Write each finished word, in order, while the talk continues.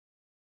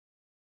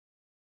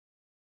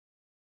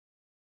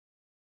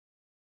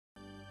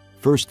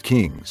1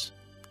 Kings,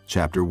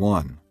 chapter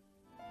 1.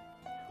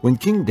 When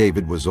King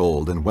David was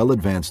old and well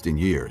advanced in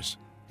years,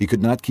 he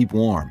could not keep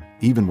warm,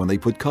 even when they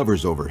put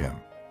covers over him.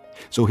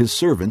 So his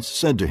servants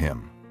said to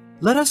him,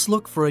 "Let us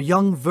look for a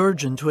young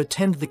virgin to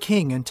attend the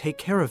king and take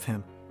care of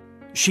him.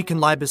 She can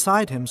lie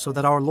beside him so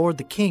that our lord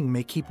the king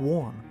may keep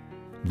warm."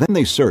 Then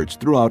they searched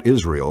throughout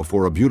Israel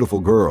for a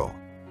beautiful girl,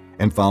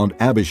 and found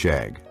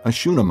Abishag, a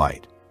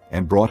Shunammite,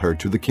 and brought her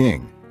to the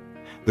king.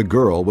 The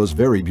girl was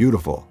very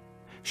beautiful.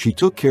 She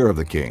took care of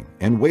the king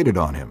and waited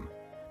on him,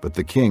 but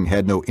the king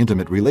had no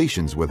intimate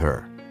relations with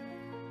her.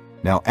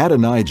 Now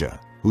Adonijah,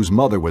 whose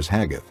mother was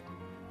Haggith,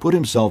 put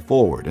himself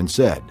forward and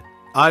said,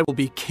 "I will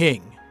be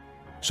king."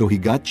 So he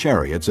got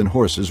chariots and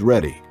horses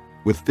ready,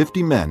 with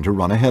 50 men to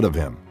run ahead of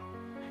him.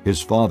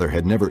 His father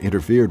had never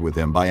interfered with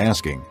him by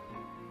asking,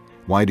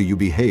 "Why do you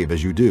behave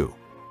as you do?"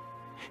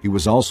 He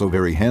was also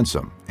very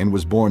handsome, and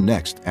was born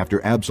next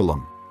after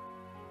Absalom.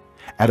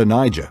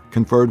 Adonijah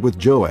conferred with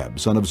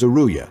Joab, son of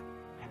Zeruiah,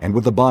 and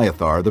with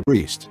Abiathar the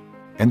priest,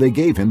 and they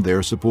gave him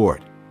their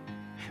support.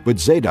 But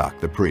Zadok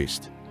the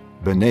priest,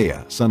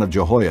 Benaiah son of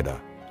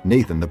Jehoiada,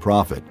 Nathan the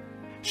prophet,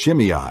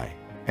 Shimei,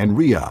 and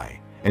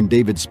Rei, and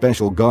David's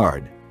special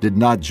guard did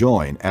not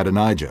join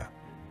Adonijah.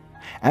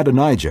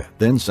 Adonijah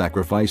then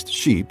sacrificed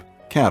sheep,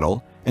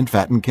 cattle, and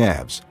fattened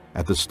calves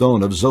at the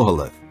stone of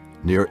Zoheleth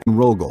near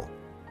Enrogel.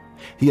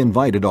 He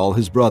invited all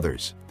his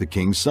brothers, the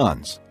king's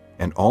sons,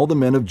 and all the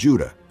men of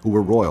Judah who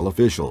were royal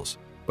officials,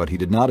 but he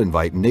did not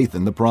invite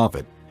Nathan the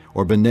prophet,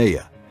 or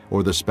Benaiah,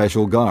 or the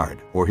special guard,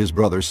 or his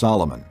brother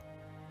Solomon.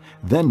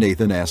 Then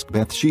Nathan asked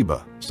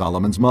Bathsheba,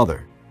 Solomon's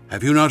mother,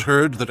 "Have you not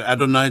heard that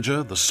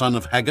Adonijah, the son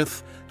of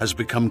Haggith, has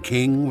become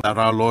king without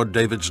our lord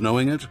David's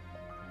knowing it?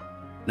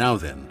 Now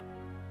then,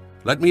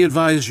 let me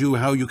advise you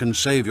how you can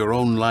save your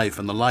own life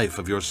and the life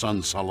of your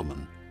son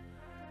Solomon.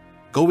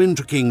 Go in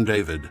to King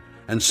David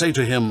and say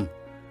to him,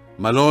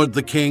 'My lord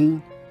the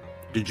king,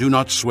 did you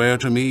not swear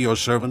to me, your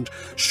servant,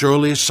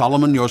 surely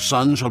Solomon your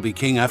son shall be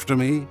king after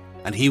me,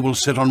 and he will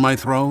sit on my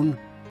throne?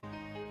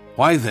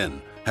 Why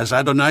then has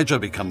Adonijah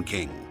become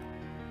king?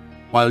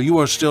 While you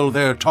are still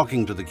there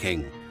talking to the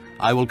king,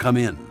 I will come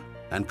in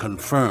and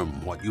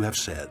confirm what you have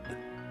said.'"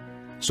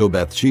 So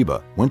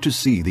Bathsheba went to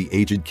see the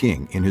aged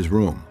king in his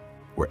room,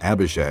 where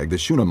Abishag the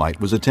Shunammite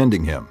was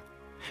attending him.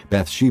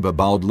 Bathsheba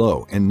bowed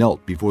low and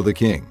knelt before the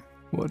king.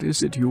 "What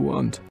is it you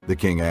want?" The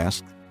king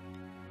asked.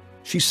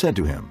 She said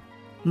to him,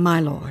 "My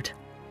lord,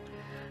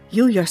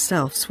 you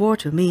yourself swore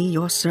to me,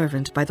 your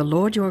servant, by the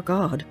Lord your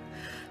God,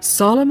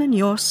 Solomon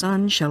your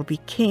son shall be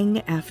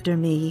king after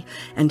me,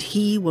 and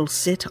he will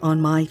sit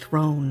on my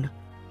throne.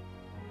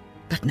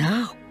 But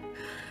now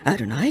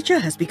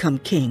Adonijah has become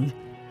king,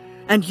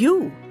 and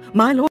you,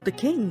 my lord the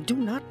king, do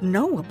not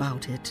know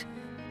about it.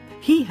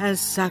 He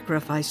has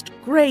sacrificed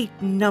great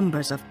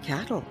numbers of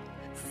cattle,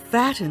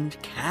 fattened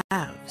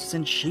calves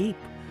and sheep,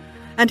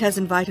 and has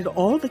invited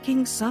all the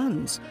king's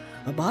sons,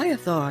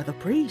 Abiathar the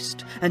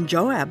priest, and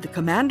Joab the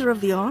commander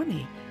of the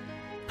army.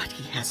 But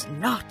he has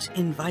not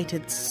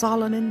invited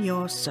Solomon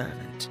your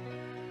servant.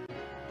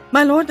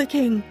 My lord the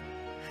king,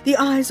 the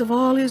eyes of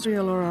all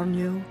Israel are on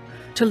you,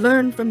 to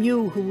learn from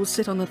you who will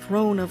sit on the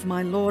throne of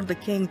my lord the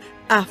king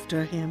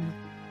after him.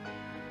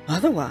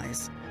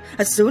 Otherwise,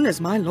 as soon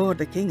as my lord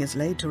the king is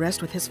laid to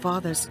rest with his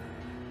fathers,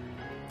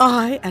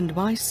 I and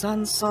my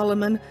son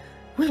Solomon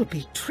will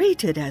be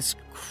treated as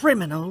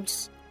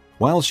criminals."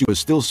 While she was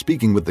still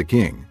speaking with the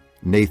king,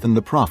 Nathan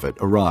the prophet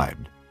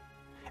arrived.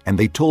 And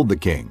they told the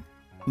king,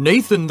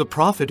 "Nathan the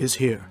prophet is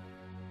here."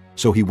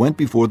 So he went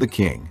before the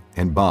king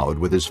and bowed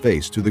with his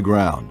face to the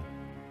ground.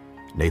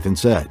 Nathan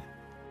said,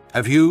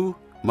 "Have you,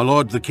 my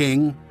lord the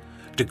king,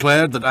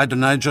 declared that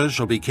Adonijah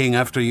shall be king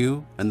after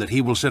you, and that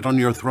he will sit on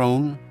your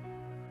throne?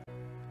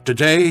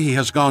 Today he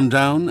has gone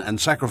down and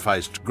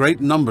sacrificed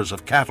great numbers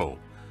of cattle,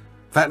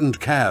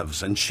 fattened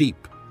calves and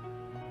sheep.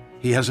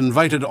 He has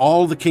invited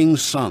all the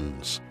king's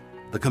sons,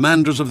 the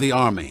commanders of the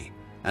army,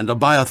 and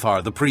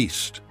Abiathar the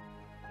priest.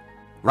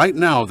 Right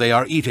now they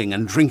are eating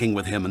and drinking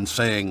with him and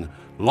saying,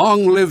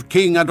 'Long live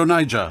King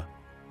Adonijah!'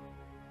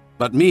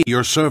 But me,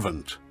 your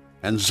servant,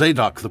 and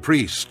Zadok the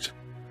priest,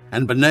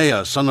 and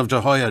Benaiah son of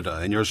Jehoiada,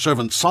 and your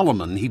servant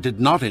Solomon he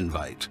did not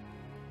invite.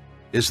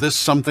 Is this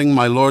something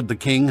my lord the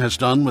king has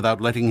done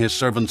without letting his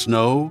servants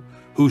know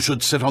who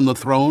should sit on the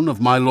throne of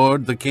my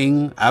lord the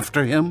king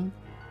after him?"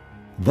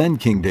 Then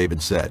King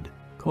David said,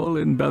 "Call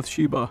in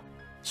Bathsheba."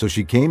 So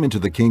she came into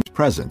the king's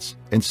presence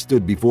and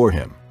stood before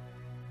him.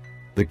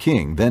 The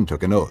king then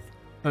took an oath.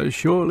 "As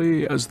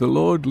surely as the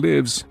Lord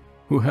lives,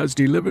 who has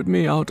delivered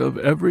me out of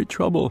every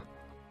trouble,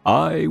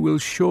 I will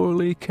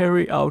surely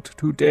carry out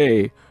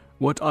today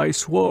what I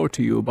swore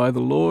to you by the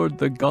Lord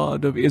the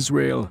God of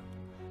Israel.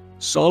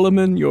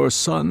 Solomon your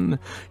son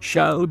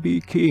shall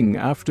be king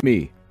after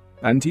me,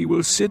 and he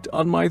will sit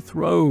on my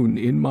throne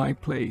in my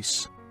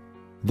place."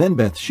 Then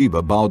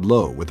Bathsheba bowed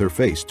low with her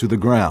face to the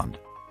ground,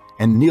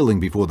 and kneeling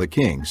before the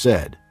king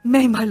said,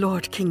 "May my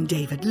lord King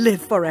David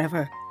live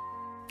forever."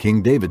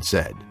 King David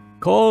said,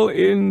 "Call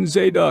in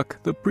Zadok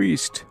the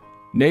priest,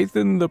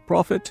 Nathan the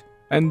prophet,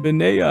 and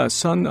Benaiah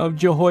son of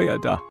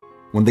Jehoiada."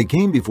 When they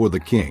came before the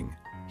king,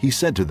 he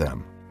said to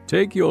them,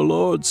 Take your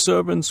lord's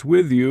servants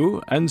with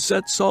you, and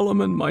set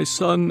Solomon my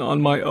son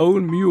on my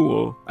own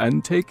mule,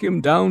 and take him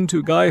down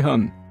to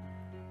Gihon.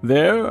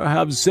 There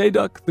have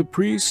Zadok the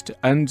priest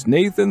and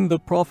Nathan the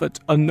prophet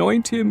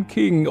anoint him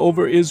king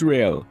over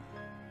Israel.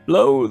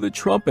 Blow the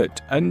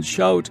trumpet and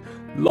shout,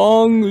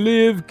 Long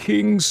live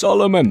King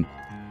Solomon!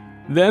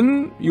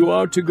 Then you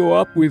are to go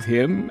up with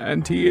him,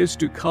 and he is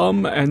to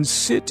come and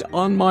sit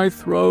on my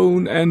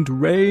throne and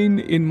reign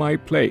in my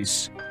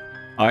place.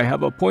 I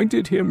have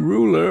appointed him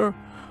ruler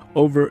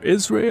over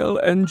Israel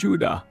and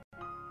Judah.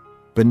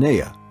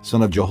 Benaiah,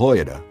 son of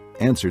Jehoiada,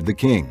 answered the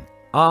king,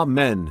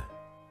 Amen.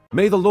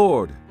 May the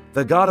Lord,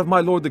 the God of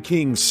my lord the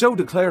king, so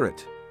declare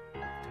it.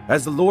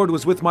 As the Lord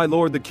was with my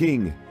lord the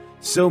king,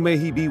 so may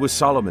he be with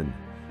Solomon,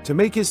 to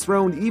make his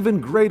throne even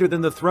greater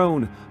than the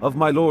throne of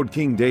my lord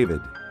King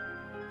David.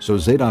 So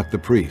Zadok the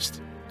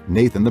priest,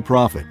 Nathan the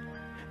prophet,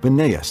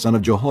 Benaiah son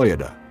of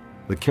Jehoiada,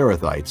 the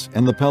Kerethites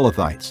and the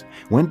Pelethites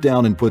went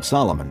down and put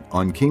Solomon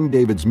on King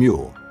David's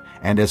mule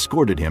and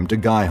escorted him to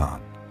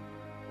Gihon.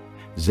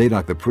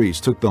 Zadok the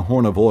priest took the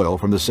horn of oil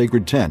from the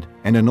sacred tent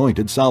and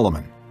anointed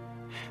Solomon.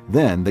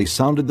 Then they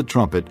sounded the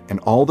trumpet, and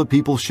all the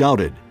people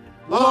shouted,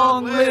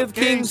 Long live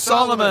King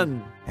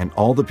Solomon! And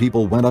all the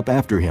people went up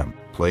after him,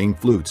 playing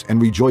flutes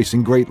and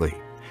rejoicing greatly,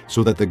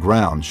 so that the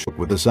ground shook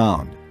with the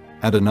sound.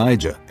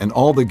 Adonijah and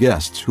all the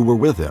guests who were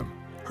with him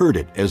heard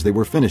it as they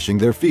were finishing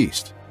their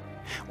feast.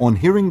 On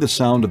hearing the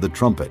sound of the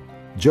trumpet,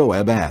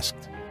 Joab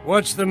asked,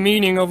 What's the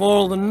meaning of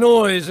all the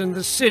noise in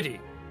the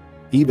city?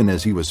 Even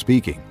as he was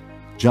speaking,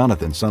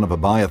 Jonathan son of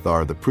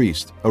Abiathar the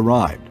priest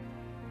arrived.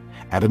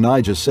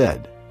 Adonijah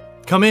said,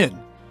 Come in.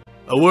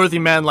 A worthy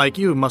man like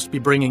you must be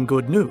bringing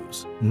good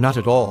news. Not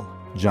at all.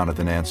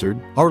 Jonathan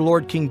answered, Our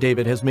Lord King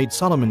David has made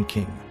Solomon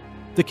king.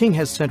 The king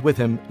has sent with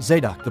him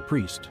Zadok the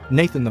priest,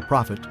 Nathan the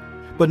prophet,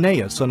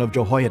 Benaiah son of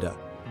Jehoiada,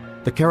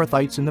 the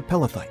Kerethites and the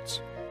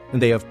Pelethites,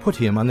 and they have put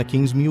him on the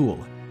king's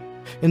mule.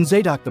 And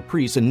Zadok the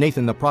priest and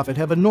Nathan the prophet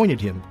have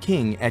anointed him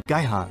king at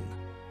Gihon.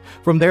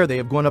 From there they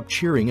have gone up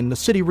cheering, and the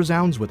city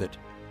resounds with it.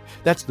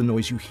 That's the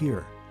noise you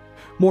hear.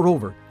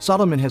 Moreover,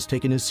 Solomon has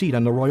taken his seat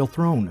on the royal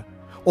throne.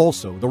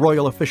 Also, the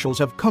royal officials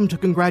have come to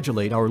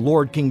congratulate our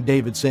Lord King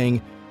David,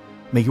 saying,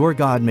 May your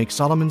God make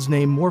Solomon's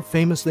name more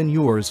famous than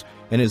yours,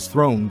 and his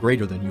throne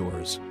greater than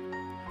yours.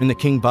 And the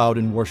king bowed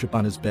in worship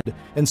on his bed,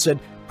 and said,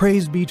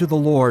 Praise be to the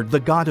Lord, the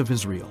God of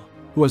Israel,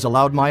 who has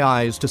allowed my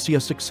eyes to see a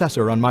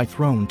successor on my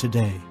throne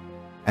today.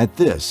 At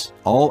this,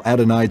 all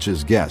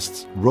Adonijah's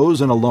guests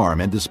rose in alarm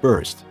and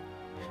dispersed.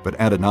 But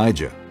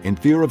Adonijah, in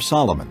fear of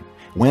Solomon,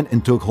 went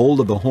and took hold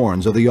of the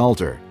horns of the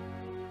altar.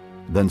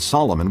 Then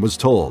Solomon was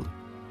told,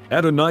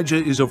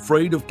 Adonijah is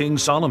afraid of King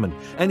Solomon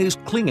and is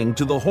clinging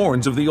to the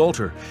horns of the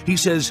altar. He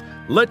says,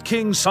 Let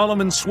King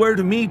Solomon swear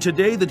to me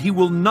today that he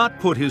will not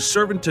put his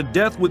servant to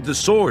death with the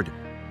sword.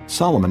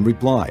 Solomon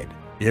replied,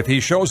 If he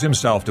shows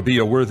himself to be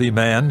a worthy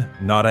man,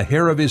 not a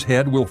hair of his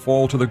head will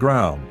fall to the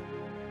ground.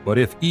 But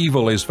if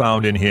evil is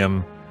found in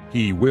him,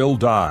 he will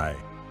die.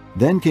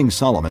 Then King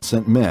Solomon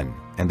sent men,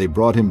 and they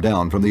brought him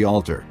down from the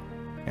altar.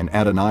 And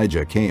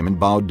Adonijah came and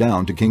bowed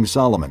down to King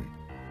Solomon.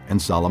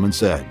 And Solomon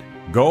said,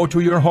 Go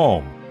to your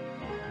home.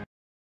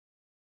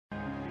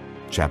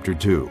 Chapter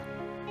 2.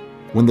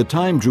 When the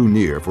time drew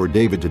near for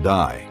David to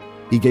die,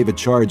 he gave a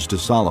charge to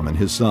Solomon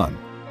his son.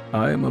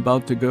 I am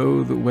about to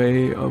go the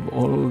way of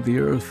all the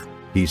earth.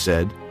 He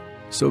said,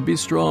 So be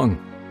strong.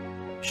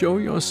 Show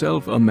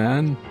yourself a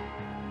man,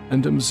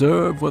 and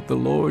observe what the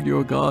Lord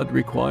your God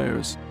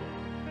requires.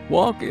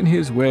 Walk in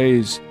his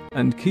ways,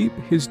 and keep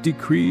his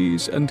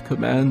decrees and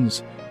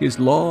commands, his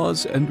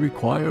laws and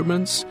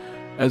requirements,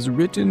 as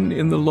written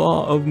in the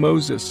law of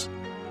Moses,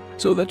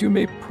 so that you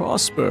may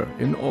prosper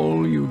in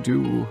all you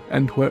do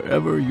and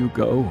wherever you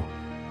go,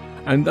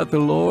 and that the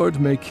Lord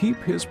may keep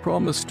his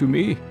promise to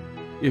me,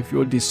 if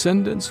your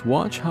descendants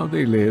watch how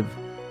they live,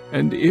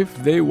 and if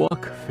they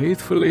walk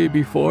faithfully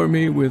before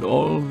me with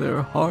all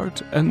their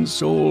heart and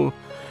soul.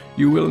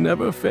 You will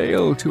never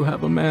fail to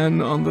have a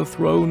man on the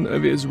throne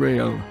of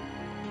Israel.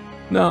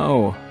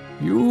 Now,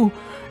 you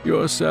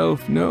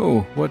yourself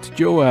know what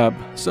Joab,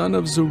 son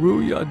of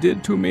Zeruiah,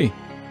 did to me,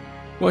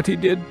 what he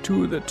did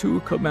to the two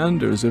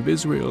commanders of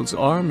Israel's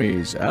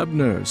armies,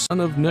 Abner, son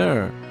of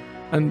Ner,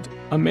 and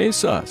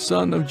Amasa,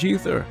 son of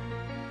Jether.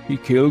 He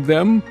killed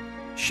them,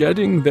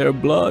 shedding their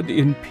blood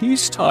in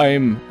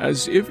peacetime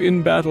as if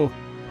in battle,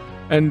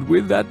 and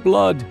with that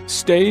blood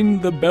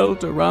stained the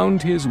belt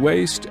around his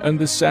waist and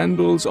the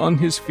sandals on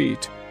his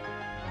feet.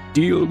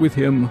 Deal with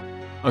him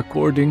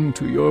according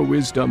to your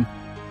wisdom,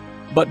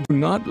 but do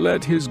not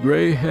let his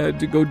gray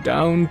head go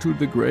down to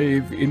the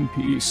grave in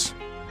peace.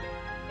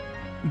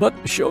 But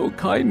show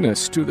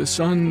kindness to the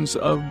sons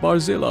of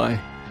Barzillai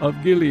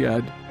of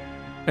Gilead,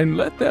 and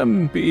let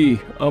them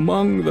be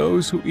among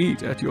those who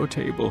eat at your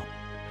table.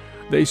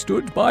 They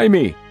stood by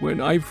me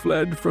when I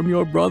fled from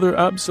your brother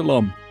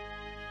Absalom.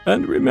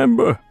 And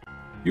remember,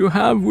 you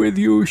have with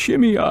you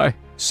Shimei,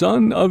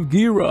 son of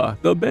Gera,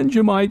 the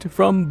Benjamite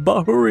from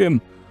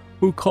Bahurim,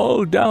 who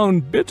called down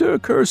bitter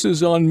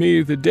curses on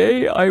me the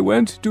day I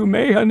went to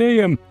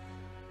Mahanaim.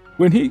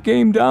 When he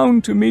came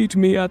down to meet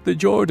me at the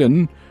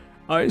Jordan,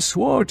 I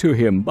swore to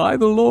him by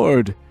the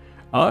Lord,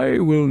 I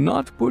will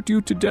not put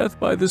you to death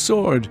by the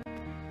sword.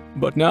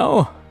 But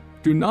now,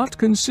 do not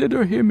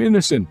consider him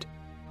innocent.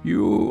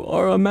 You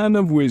are a man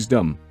of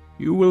wisdom.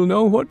 You will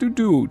know what to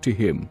do to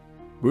him.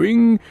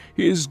 Bring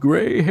his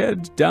gray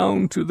head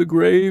down to the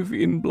grave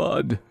in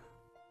blood."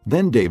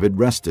 Then David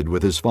rested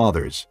with his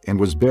fathers and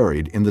was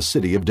buried in the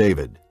city of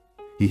David.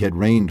 He had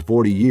reigned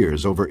 40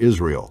 years over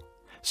Israel,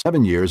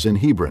 7 years in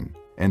Hebron,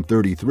 and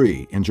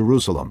 33 in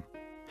Jerusalem.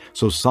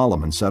 So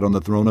Solomon sat on the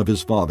throne of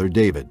his father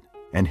David,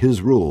 and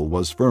his rule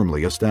was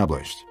firmly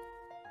established.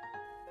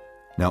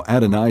 Now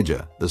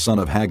Adonijah, the son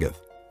of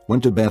Haggith,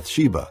 went to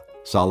Bathsheba,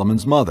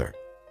 Solomon's mother.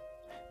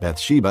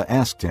 Bathsheba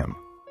asked him,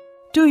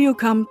 "Do you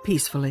come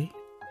peacefully?"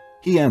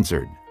 He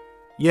answered,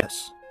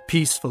 "Yes,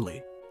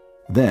 peacefully."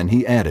 Then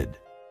he added,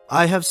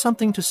 "I have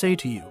something to say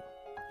to you."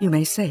 "You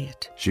may say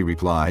it." She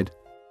replied.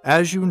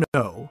 "As you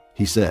know,"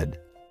 he said,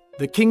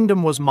 "the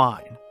kingdom was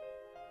mine.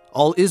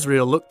 All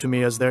Israel looked to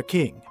me as their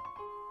king.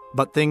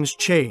 But things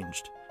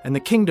changed, and the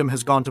kingdom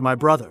has gone to my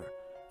brother,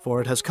 for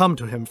it has come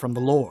to him from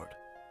the Lord.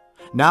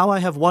 Now I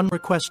have one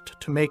request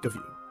to make of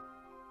you.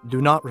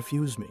 Do not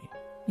refuse me."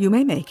 "You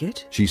may make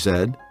it," she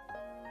said.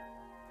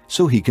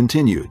 So he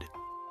continued,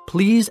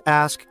 "Please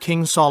ask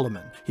King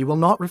Solomon, he will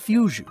not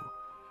refuse you,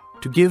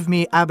 to give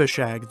me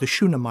Abishag the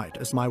Shunammite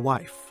as my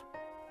wife."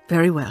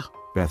 "Very well,"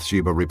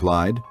 Bathsheba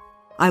replied.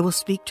 "I will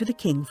speak to the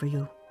king for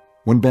you."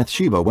 When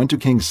Bathsheba went to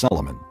King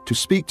Solomon to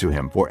speak to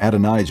him for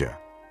Adonijah,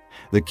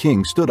 the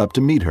king stood up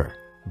to meet her,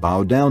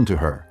 bowed down to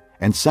her,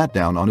 and sat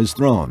down on his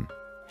throne.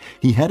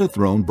 He had a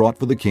throne brought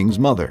for the king's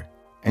mother,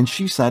 and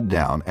she sat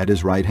down at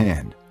his right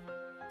hand.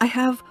 "I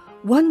have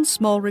one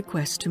small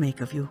request to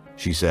make of you,"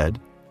 she said.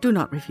 "Do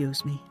not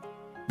refuse me."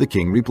 The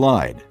king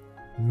replied,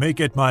 "Make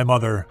it my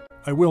mother.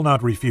 I will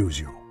not refuse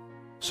you."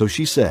 So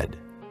she said,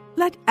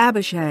 "Let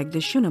Abishag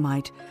the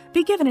Shunammite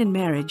be given in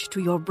marriage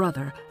to your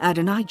brother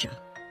Adonijah."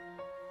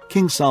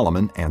 King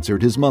Solomon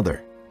answered his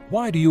mother,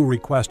 "Why do you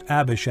request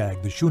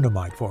Abishag the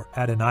Shunammite for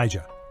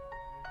Adonijah?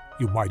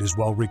 You might as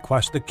well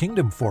request the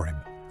kingdom for him.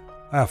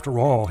 After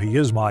all, he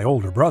is my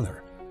older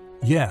brother.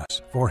 Yes,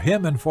 for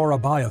him and for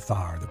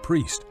Abiathar the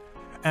priest,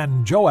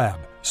 and Joab,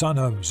 son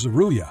of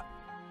Zeruiah."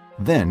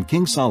 Then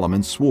King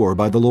Solomon swore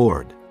by the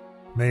Lord,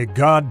 "May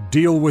God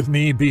deal with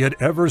me, be it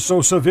ever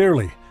so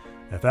severely,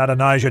 if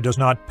Adonijah does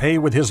not pay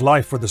with his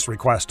life for this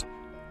request.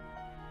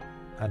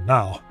 And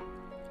now,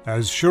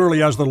 as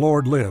surely as the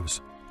Lord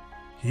lives,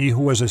 he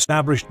who has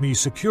established me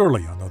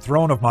securely on the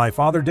throne of my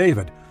father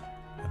David,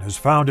 and has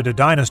founded a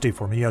dynasty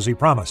for me as he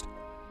promised,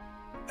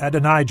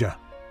 Adonijah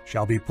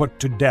shall be put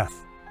to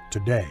death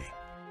today."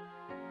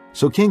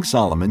 So King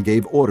Solomon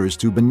gave orders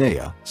to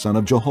Benaiah, son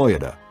of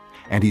Jehoiada,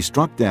 and he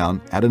struck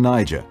down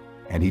Adonijah,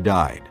 and he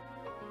died.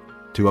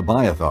 To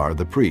Abiathar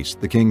the priest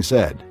the king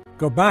said,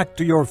 "Go back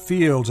to your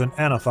fields in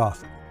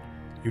Anathoth.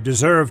 You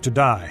deserve to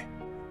die,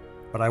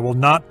 but I will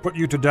not put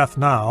you to death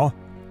now,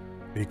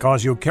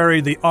 because you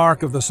carried the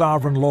ark of the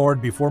sovereign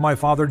Lord before my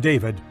father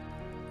David,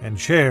 and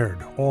shared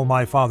all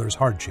my father's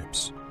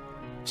hardships."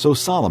 So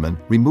Solomon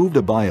removed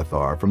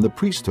Abiathar from the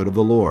priesthood of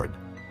the Lord,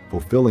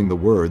 fulfilling the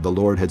word the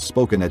Lord had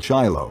spoken at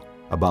Shiloh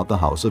about the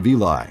house of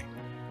Eli.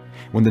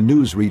 When the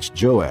news reached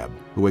Joab,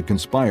 who had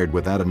conspired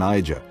with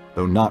Adonijah,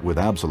 though not with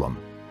Absalom,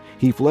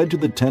 he fled to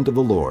the tent of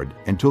the Lord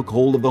and took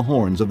hold of the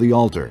horns of the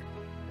altar.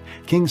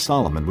 King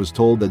Solomon was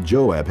told that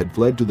Joab had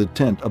fled to the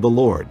tent of the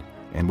Lord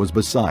and was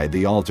beside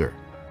the altar.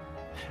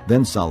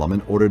 Then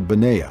Solomon ordered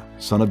Benaiah,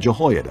 son of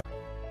Jehoiada,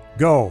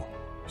 "Go,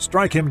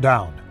 strike him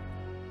down."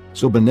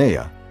 So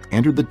Benaiah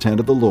entered the tent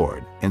of the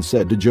Lord and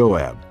said to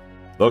Joab,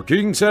 "The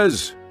king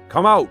says,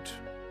 'Come out.'"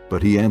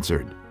 But he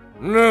answered,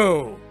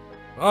 "No,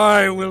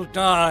 I will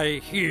die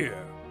here."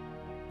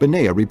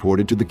 Benaiah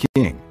reported to the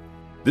king.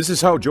 "This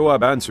is how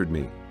Joab answered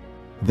me."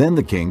 Then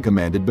the king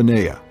commanded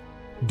Benaiah,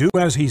 "Do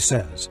as he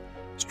says.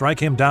 Strike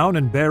him down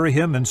and bury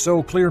him, and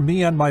so clear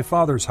me and my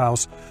father's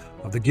house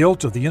of the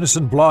guilt of the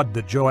innocent blood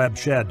that Joab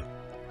shed.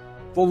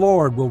 The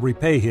Lord will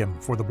repay him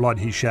for the blood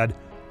he shed,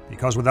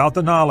 because without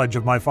the knowledge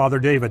of my father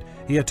David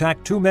he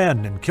attacked 2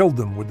 men and killed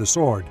them with the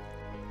sword.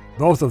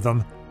 Both of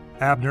them,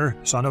 Abner,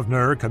 son of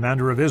Ner,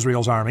 commander of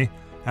Israel's army,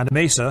 and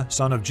Amasa,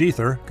 son of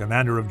Jether,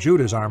 commander of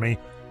Judah's army,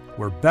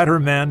 were better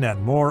men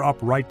and more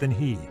upright than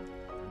he.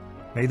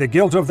 May the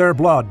guilt of their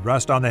blood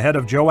rest on the head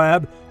of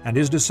Joab and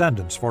his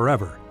descendants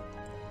forever.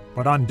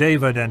 But on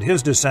David and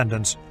his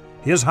descendants,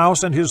 his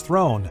house and his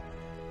throne,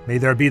 may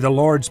there be the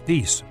Lord's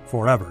peace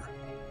forever."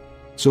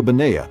 So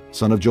Benaiah,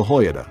 son of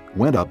Jehoiada,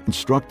 went up and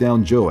struck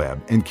down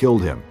Joab and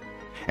killed him,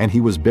 and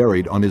he was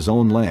buried on his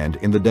own land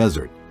in the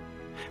desert.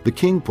 The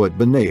king put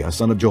Benaiah,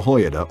 son of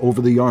Jehoiada,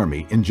 over the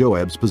army in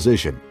Joab's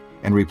position,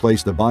 and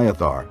replaced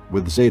Abiathar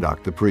with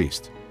Zadok the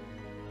priest.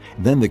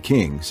 Then the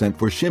king sent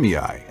for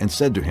Shimei and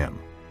said to him,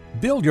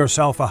 "Build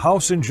yourself a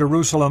house in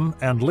Jerusalem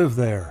and live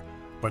there,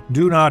 but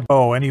do not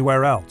go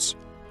anywhere else.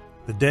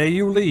 The day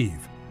you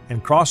leave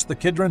and cross the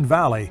Kidron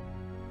Valley,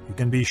 you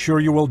can be sure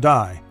you will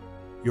die.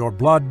 Your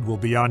blood will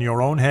be on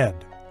your own head."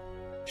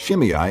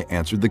 Shimei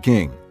answered the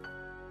king,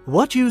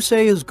 "What you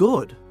say is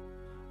good.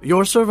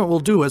 Your servant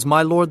will do as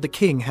my lord the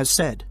king has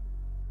said."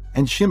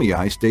 And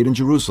Shimei stayed in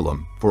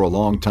Jerusalem for a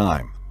long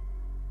time.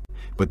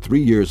 But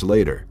 3 years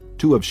later,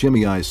 2 of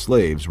Shimei's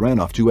slaves ran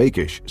off to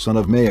Achish, son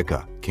of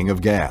Maacah, king of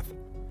Gath.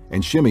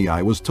 And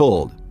Shimei was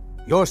told,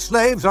 "Your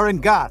slaves are in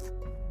Gath."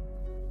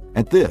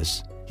 At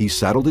this, he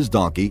saddled his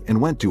donkey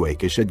and went to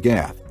Achish at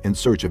Gath in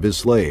search of his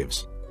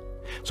slaves.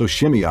 So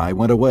Shimei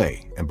went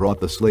away and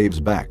brought the slaves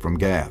back from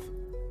Gath.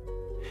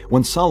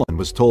 When Solomon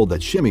was told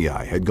that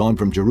Shimei had gone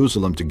from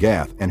Jerusalem to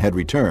Gath and had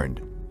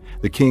returned,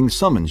 the king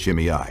summoned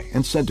Shimei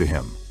and said to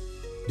him,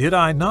 "Did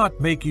I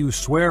not make you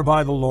swear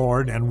by the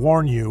Lord and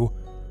warn you,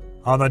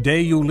 on the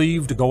day you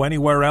leave to go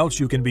anywhere else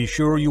you can be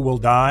sure you will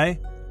die?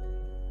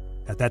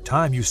 At that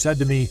time you said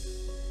to me,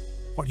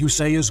 'What you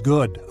say is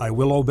good, I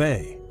will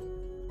obey.'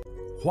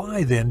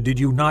 Why then did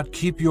you not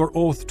keep your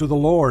oath to the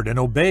Lord and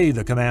obey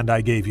the command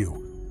I gave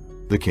you?"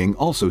 The king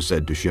also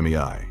said to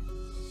Shimei,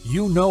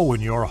 "You know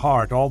in your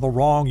heart all the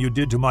wrong you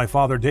did to my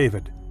father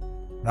David.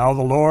 Now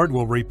the Lord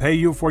will repay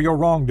you for your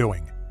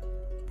wrongdoing.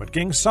 But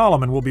King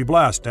Solomon will be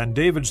blessed, and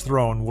David's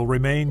throne will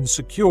remain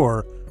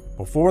secure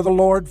before the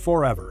Lord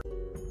forever."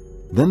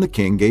 Then the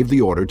king gave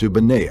the order to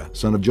Benaiah,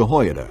 son of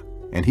Jehoiada,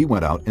 and he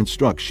went out and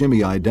struck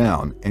Shimei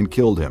down and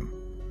killed him.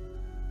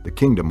 The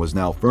kingdom was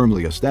now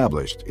firmly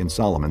established in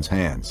Solomon's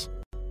hands.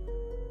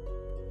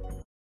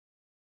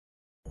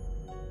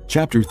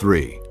 Chapter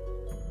 3.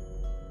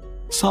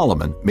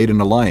 Solomon made an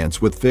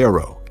alliance with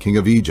Pharaoh, king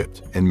of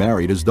Egypt, and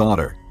married his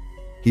daughter.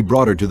 He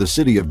brought her to the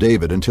city of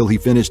David until he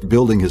finished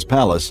building his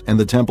palace and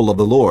the temple of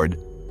the Lord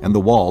and the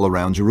wall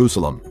around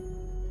Jerusalem.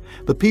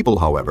 The people,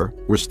 however,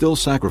 were still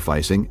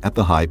sacrificing at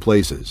the high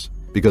places,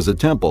 because the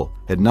temple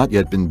had not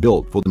yet been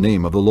built for the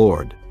name of the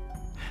Lord.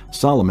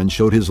 Solomon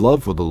showed his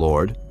love for the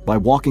Lord by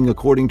walking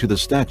according to the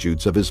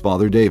statutes of his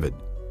father David,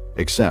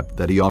 except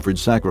that he offered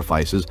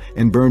sacrifices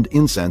and burned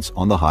incense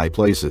on the high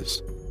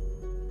places.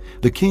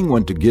 The king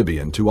went to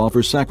Gibeon to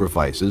offer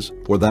sacrifices,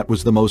 for that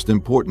was the most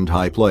important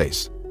high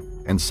place,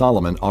 and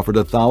Solomon offered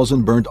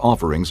 1,000 burnt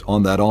offerings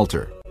on that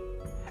altar.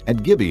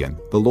 At Gibeon,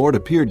 the Lord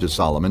appeared to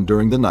Solomon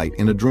during the night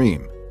in a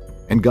dream,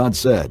 and God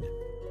said,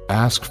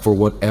 "Ask for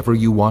whatever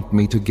you want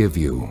me to give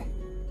you."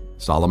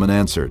 Solomon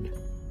answered,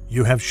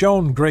 "You have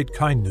shown great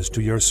kindness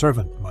to your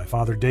servant, my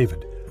father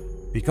David,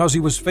 because he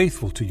was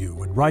faithful to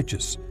you and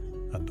righteous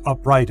and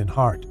upright in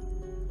heart.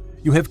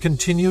 You have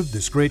continued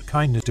this great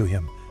kindness to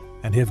him,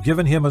 and have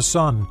given him a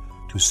son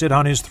to sit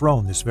on his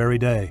throne this very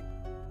day.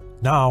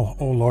 Now,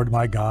 O Lord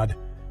my God,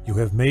 you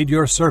have made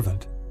your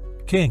servant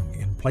king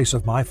in place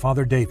of my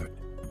father David,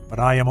 but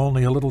I am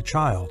only a little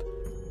child,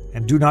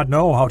 and do not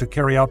know how to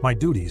carry out my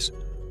duties.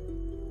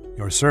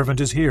 Your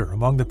servant is here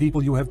among the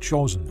people you have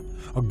chosen,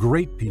 a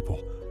great people,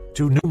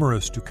 too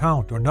numerous to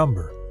count or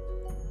number.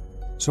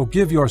 So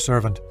give your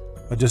servant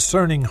a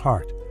discerning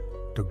heart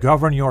to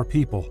govern your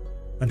people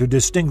and to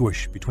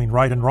distinguish between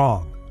right and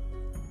wrong.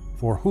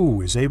 For who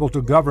is able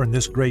to govern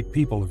this great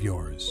people of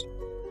yours?"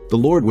 The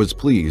Lord was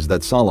pleased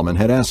that Solomon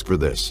had asked for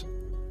this.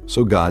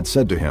 So God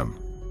said to him,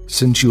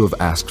 "Since you have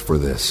asked for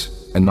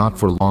this, and not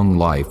for long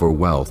life or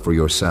wealth for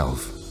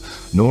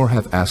yourself, nor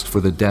have asked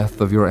for the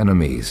death of your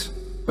enemies,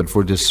 but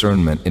for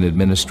discernment in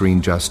administering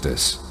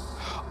justice,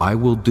 I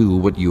will do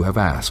what you have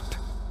asked.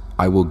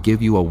 I will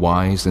give you a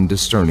wise and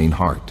discerning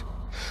heart,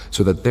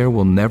 so that there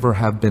will never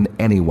have been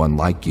anyone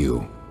like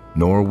you,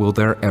 nor will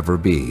there ever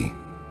be.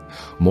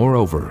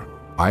 Moreover,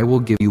 I will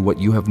give you what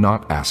you have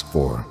not asked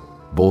for,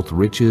 both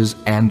riches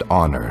and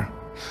honor,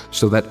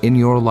 so that in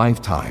your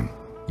lifetime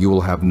you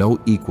will have no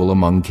equal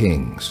among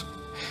kings.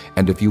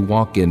 And if you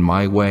walk in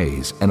my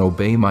ways and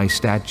obey my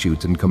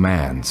statutes and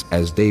commands,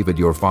 as David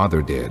your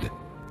father did,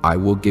 I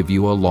will give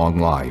you a long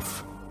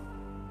life."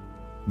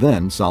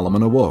 Then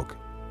Solomon awoke,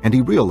 and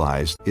he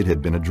realized it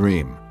had been a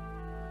dream.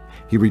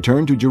 He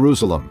returned to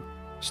Jerusalem,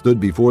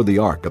 stood before the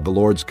ark of the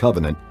Lord's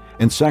covenant,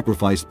 and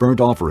sacrificed burnt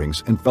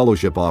offerings and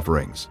fellowship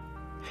offerings.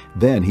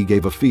 Then he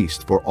gave a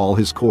feast for all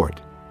his court.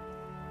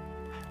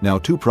 Now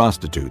 2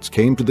 prostitutes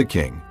came to the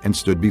king and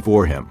stood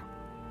before him.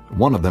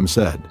 One of them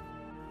said,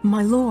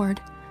 "My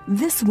lord,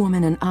 this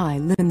woman and I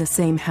live in the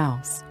same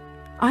house.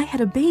 I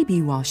had a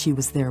baby while she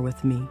was there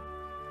with me.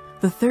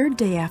 The 3rd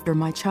day after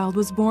my child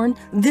was born,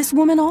 this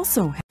woman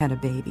also had a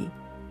baby.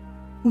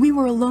 We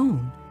were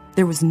alone.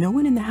 There was no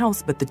one in the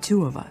house but the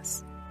 2 of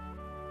us.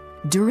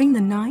 During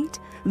the night,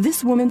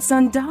 this woman's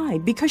son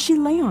died because she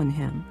lay on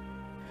him.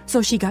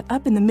 So she got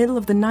up in the middle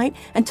of the night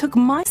and took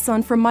my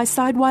son from my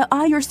side while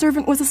I, your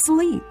servant, was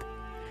asleep.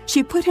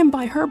 She put him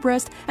by her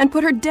breast and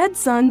put her dead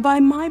son by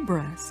my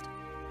breast.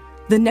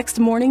 The next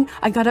morning,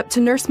 I got up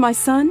to nurse my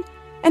son,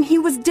 and he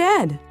was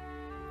dead.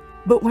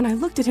 But when I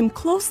looked at him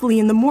closely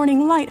in the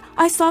morning light,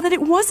 I saw that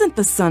it wasn't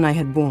the son I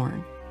had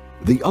born."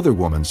 The other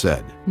woman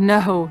said,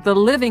 "No, the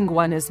living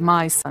one is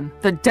my son.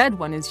 The dead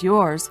one is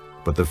yours."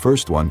 But the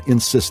first one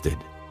insisted.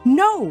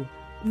 "No,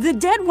 the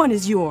dead one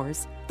is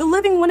yours. The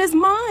living one is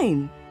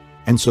mine."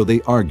 And so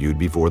they argued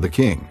before the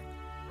king.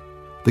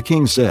 The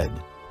king said,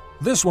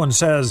 This one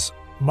says,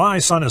 "My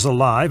son is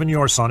alive and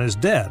your son is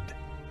dead,"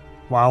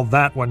 while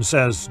that one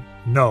says,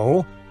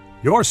 "No,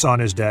 your son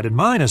is dead and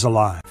mine is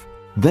alive."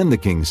 Then the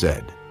king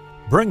said,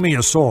 "Bring me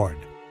a sword."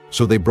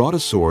 So they brought a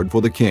sword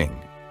for the king.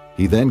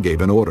 He then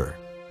gave an order.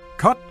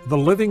 "Cut the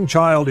living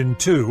child in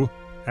two,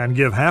 and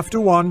give half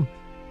to one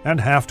and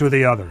half to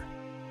the other."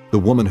 The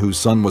woman whose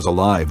son was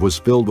alive was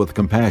filled with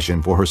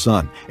compassion for her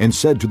son, and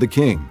said to the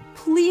king,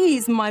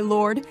 "Please, my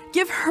lord,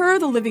 give her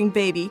the living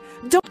baby.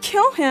 Don't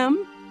kill him."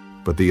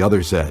 But the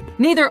other said,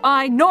 "Neither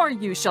I nor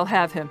you shall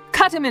have him.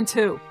 Cut him in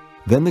two."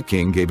 Then the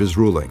king gave his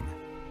ruling.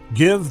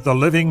 "Give the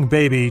living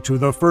baby to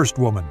the first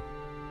woman.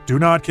 Do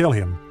not kill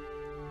him.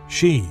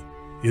 She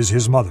is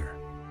his mother."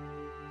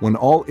 When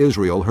all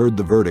Israel heard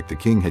the verdict the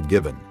king had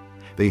given,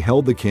 they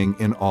held the king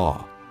in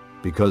awe,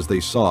 because they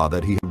saw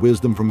that he had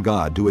wisdom from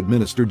God to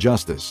administer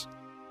justice.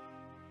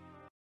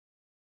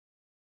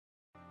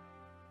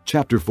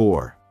 Chapter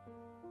 4.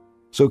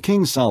 So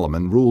King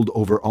Solomon ruled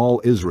over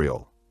all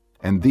Israel,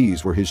 and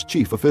these were his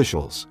chief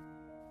officials: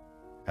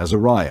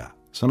 Azariah,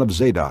 son of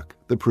Zadok,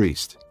 the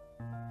priest;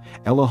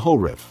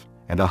 Elihoreph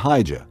and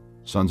Ahijah,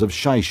 sons of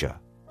Shisha,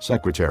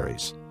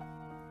 secretaries;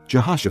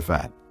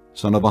 Jehoshaphat,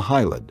 son of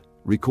Ahilud,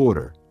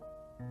 recorder;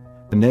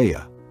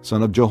 Benaiah,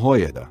 son of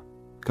Jehoiada,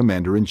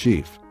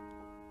 commander-in-chief;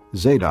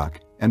 Zadok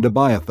and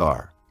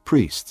Abiathar,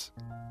 priests;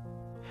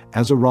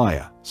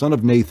 Azariah, son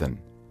of Nathan,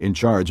 in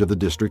charge of the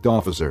district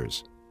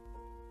officers;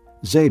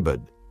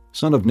 Zabud,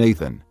 son of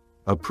Nathan,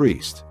 a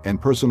priest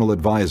and personal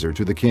advisor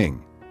to the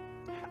king;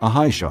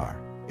 Ahishar,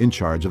 in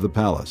charge of the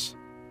palace;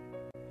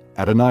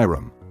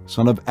 Adoniram,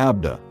 son of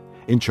Abda,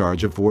 in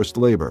charge of forced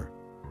labor.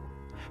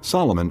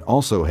 Solomon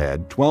also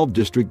had 12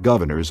 district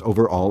governors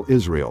over all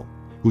Israel,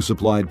 who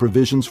supplied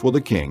provisions for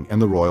the king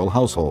and the royal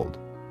household.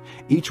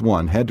 Each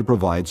one had to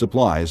provide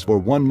supplies for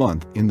 1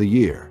 month in the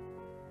year.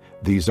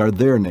 These are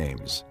their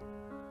names: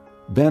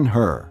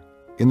 Ben-Hur,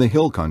 in the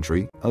hill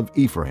country of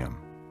Ephraim;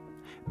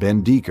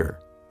 Ben-Deker,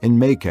 in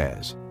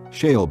Makaz,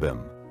 Shaalbim,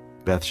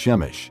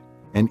 Beth-Shemesh,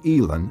 and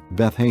Elon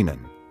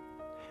Beth-Hanan;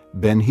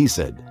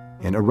 Ben-Hesed,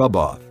 in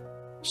Arubboth;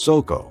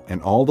 Soko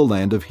and all the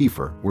land of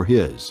Hepher were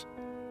his;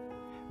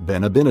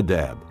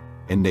 Ben-Abinadab,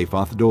 in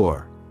Naphoth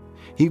Dor.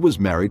 He was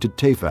married to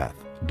Taphath,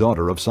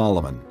 daughter of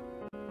Solomon;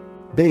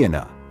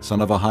 Baanah,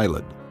 son of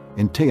Ahilud,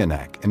 in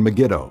Taanach and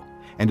Megiddo,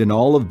 and in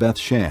all of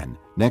Beth-Shan,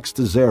 next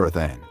to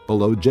Zarathan,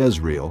 below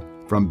Jezreel,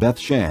 from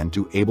Beth-Shan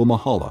to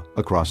Abel-Mahalah,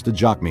 across to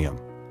Jokmeam;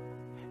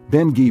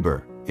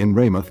 Ben-Geber, in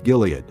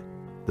Ramoth-Gilead.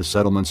 The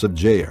settlements of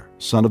Jair,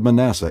 son of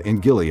Manasseh, in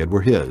Gilead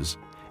were his,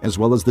 as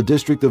well as the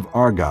district of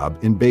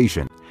Argob in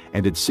Bashan,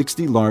 and its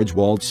 60 large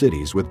walled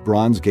cities with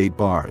bronze gate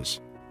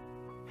bars;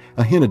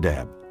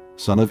 Ahinadab,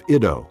 son of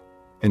Iddo,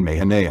 in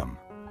Mahanaim;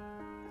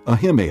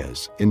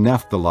 Ahimaaz, in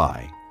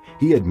Naphtali.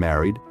 He had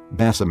married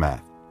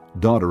Basemath,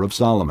 daughter of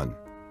Solomon;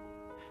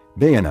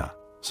 Baanah,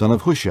 son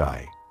of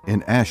Hushai,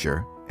 in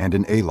Asher and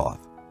in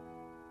Aloth;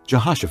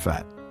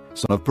 Jehoshaphat,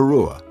 son of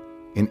Peruah,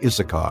 in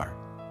Issachar;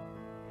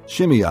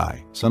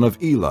 Shimei, son of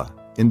Elah,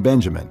 in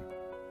Benjamin;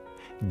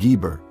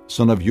 Geber,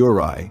 son of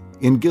Uri,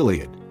 in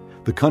Gilead,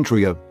 the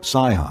country of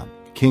Sihon,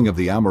 king of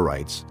the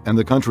Amorites, and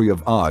the country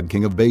of Og,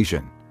 king of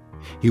Bashan.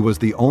 He was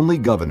the only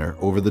governor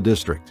over the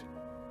district.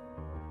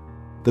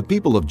 The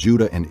people of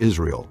Judah and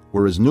Israel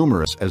were as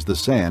numerous as the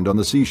sand on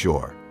the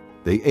seashore.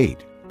 They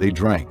ate, they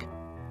drank,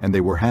 and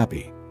they were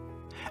happy.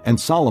 And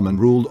Solomon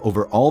ruled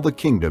over all the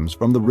kingdoms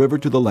from the river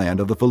to the land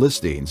of the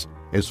Philistines,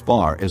 as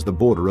far as the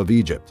border of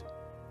Egypt.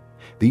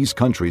 These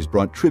countries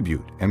brought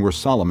tribute and were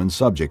Solomon's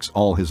subjects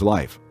all his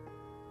life.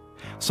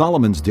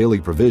 Solomon's daily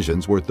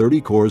provisions were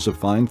 30 cors of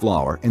fine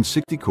flour and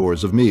 60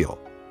 cors of meal,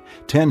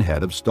 10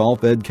 head of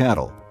stall-fed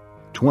cattle,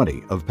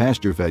 20 of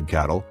pasture-fed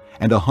cattle,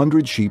 and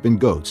 100 sheep and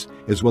goats,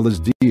 as well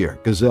as deer,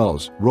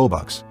 gazelles,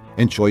 roebucks,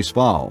 and choice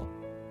fowl.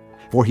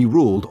 For he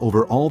ruled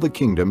over all the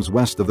kingdoms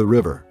west of the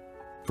river,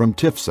 from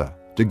Tiphsah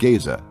to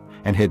Gaza,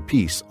 and had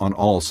peace on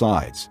all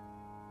sides.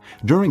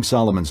 During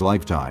Solomon's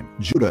lifetime,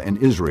 Judah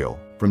and Israel,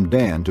 from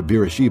Dan to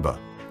Beersheba,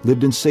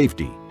 lived in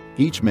safety,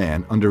 each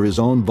man under his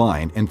own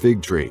vine and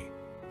fig tree.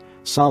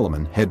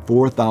 Solomon had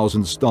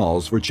 4,000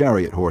 stalls for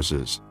chariot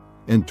horses,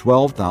 and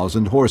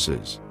 12,000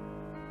 horses.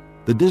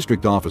 The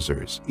district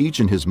officers, each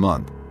in his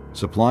month,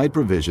 supplied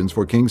provisions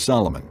for King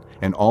Solomon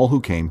and all who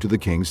came to the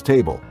king's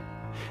table.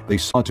 They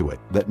saw to it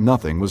that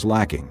nothing was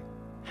lacking.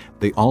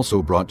 They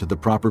also brought to the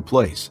proper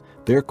place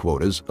their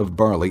quotas of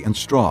barley and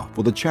straw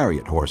for the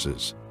chariot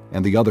horses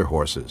and the other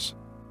horses.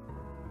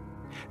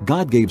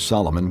 God gave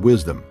Solomon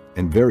wisdom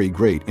and very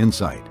great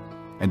insight,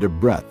 and a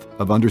breadth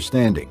of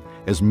understanding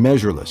as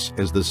measureless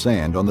as the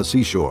sand on the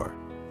seashore.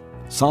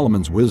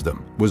 Solomon's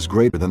wisdom was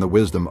greater than the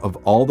wisdom of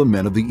all the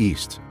men of the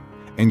East,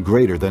 and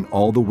greater than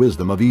all the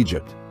wisdom of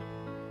Egypt.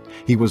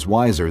 He was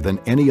wiser than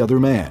any other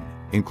man,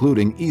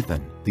 including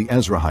Ethan the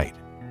Ezrahite,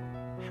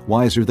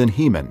 wiser than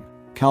Heman,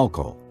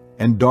 Calcol,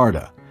 and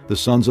Darda, the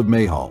sons of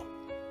Mahal.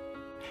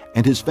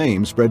 And his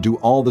fame spread to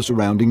all the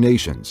surrounding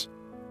nations.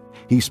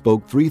 He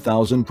spoke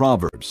 3,000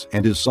 proverbs,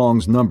 and his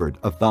songs numbered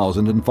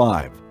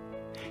 1,005.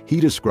 He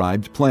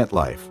described plant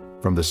life,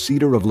 from the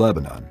cedar of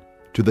Lebanon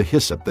to the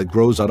hyssop that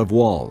grows out of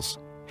walls.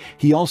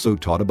 He also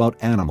taught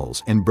about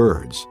animals and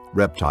birds,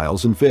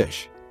 reptiles and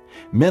fish.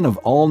 Men of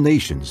all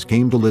nations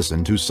came to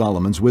listen to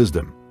Solomon's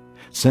wisdom,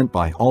 sent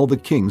by all the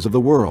kings of the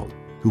world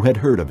who had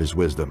heard of his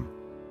wisdom.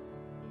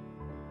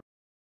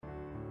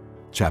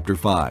 Chapter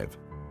 5.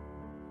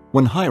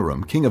 When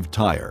Hiram, king of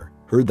Tyre,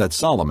 heard that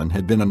Solomon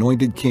had been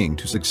anointed king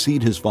to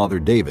succeed his father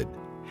David,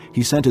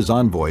 he sent his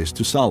envoys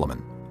to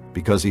Solomon,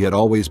 because he had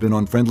always been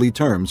on friendly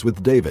terms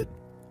with David.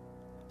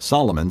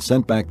 Solomon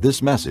sent back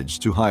this message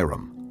to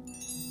Hiram.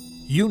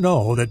 You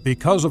know that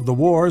because of the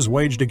wars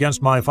waged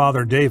against my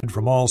father David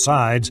from all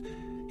sides,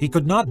 he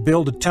could not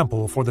build a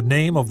temple for the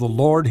name of the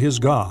Lord his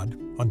God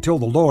until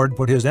the Lord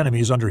put his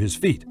enemies under his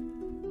feet.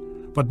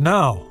 But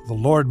now the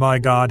Lord my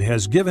God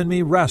has given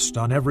me rest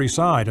on every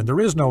side, and there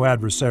is no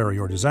adversary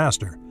or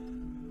disaster.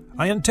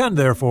 I intend,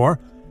 therefore,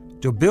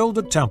 to build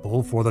a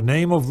temple for the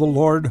name of the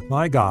Lord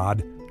my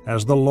God,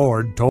 as the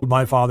Lord told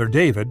my father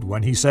David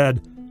when he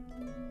said,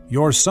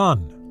 Your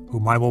son,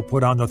 whom I will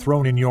put on the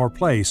throne in your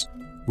place,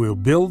 will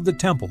build the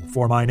temple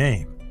for my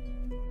name.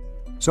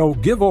 So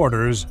give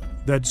orders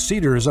that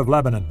cedars of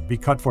Lebanon be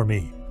cut for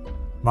me.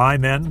 My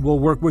men will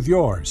work with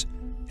yours,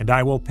 and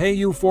I will pay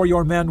you for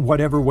your men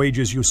whatever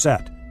wages you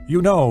set.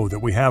 You know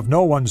that we have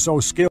no one so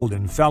skilled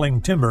in felling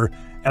timber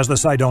as the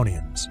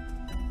Sidonians.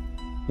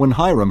 When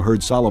Hiram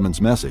heard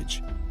Solomon's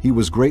message, he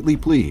was greatly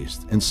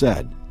pleased and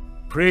said,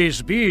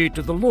 Praise be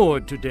to the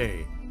Lord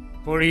today,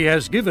 for he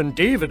has given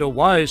David a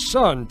wise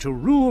son to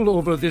rule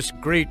over this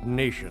great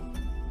nation.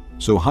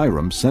 So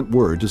Hiram sent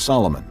word to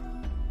Solomon.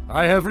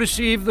 I have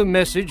received the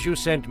message you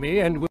sent me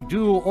and will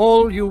do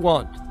all you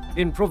want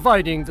in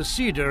providing the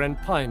cedar and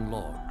pine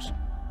logs.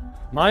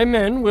 My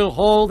men will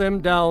haul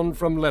them down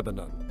from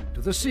Lebanon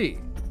to the sea,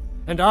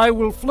 and I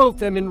will float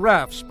them in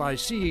rafts by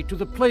sea to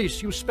the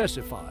place you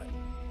specify.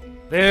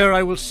 There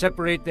I will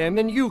separate them,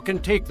 and you can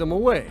take them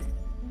away.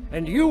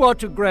 And you are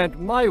to grant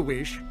my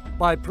wish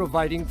by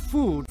providing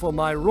food for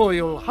my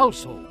royal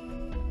household.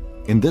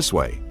 In this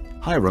way,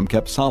 Hiram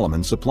kept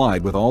Solomon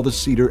supplied with all the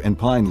cedar and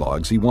pine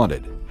logs he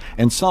wanted,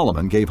 and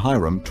Solomon gave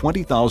Hiram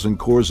 20,000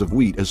 cores of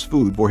wheat as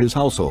food for his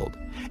household,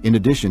 in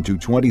addition to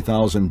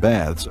 20,000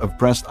 baths of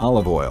pressed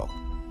olive oil.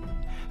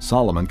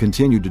 Solomon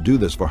continued to do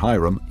this for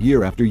Hiram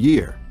year after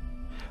year.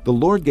 The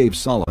Lord gave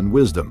Solomon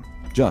wisdom,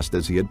 just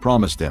as he had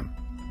promised him.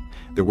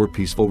 There were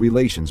peaceful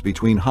relations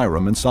between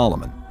Hiram and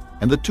Solomon,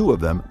 and the two of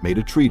them made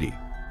a treaty.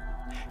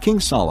 King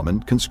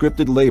Solomon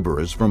conscripted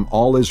laborers from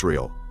all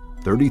Israel,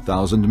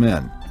 30,000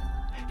 men.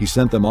 He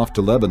sent them off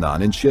to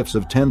Lebanon in shifts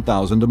of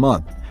 10,000 a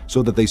month,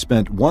 so that they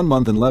spent 1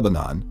 month in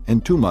Lebanon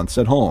and 2 months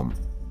at home.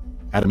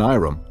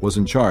 Adoniram was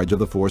in charge of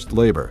the forced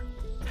labor.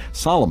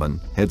 Solomon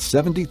had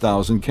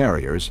 70,000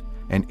 carriers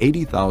and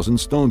 80,000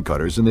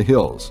 stonecutters in the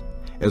hills,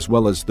 as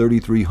well as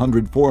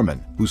 3,300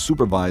 foremen who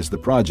supervised the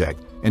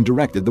project and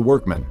directed the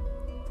workmen.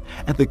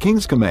 At the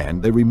king's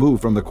command, they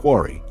removed from the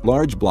quarry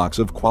large blocks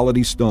of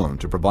quality stone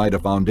to provide a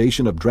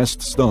foundation of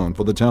dressed stone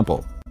for the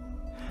temple.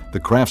 The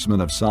craftsmen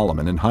of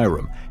Solomon and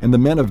Hiram and the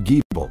men of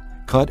Gebal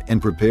cut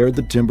and prepared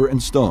the timber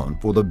and stone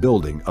for the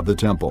building of the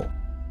temple.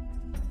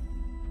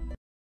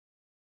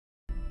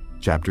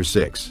 Chapter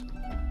 6.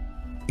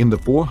 In the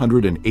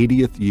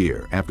 480th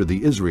year after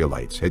the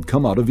Israelites had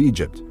come out of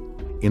Egypt,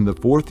 in the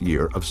 4th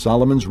year of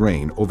Solomon's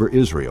reign over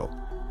Israel,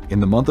 in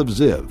the month of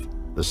Ziv,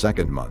 the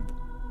 2nd month,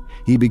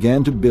 he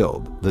began to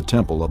build the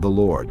temple of the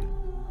Lord.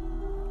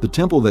 The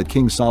temple that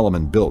King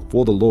Solomon built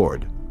for the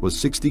Lord was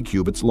 60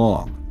 cubits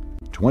long,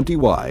 20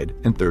 wide,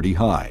 and 30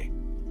 high.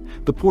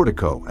 The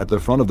portico at the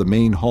front of the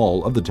main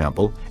hall of the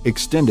temple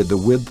extended the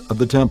width of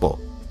the temple,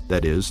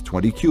 that is,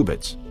 20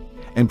 cubits,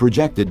 and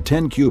projected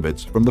 10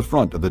 cubits from the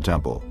front of the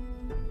temple.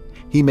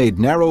 He made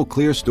narrow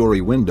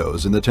clerestory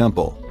windows in the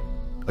temple.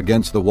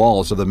 Against the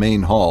walls of the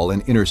main hall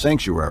and inner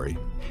sanctuary,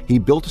 he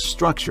built a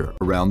structure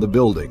around the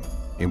building,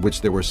 in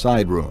which there were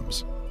side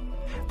rooms.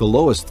 The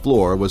lowest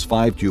floor was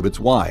 5 cubits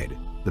wide,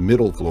 the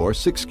middle floor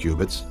 6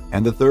 cubits,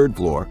 and the third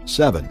floor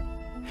 7.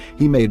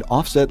 He made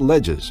offset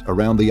ledges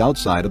around the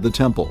outside of the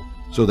temple,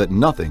 so that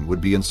nothing would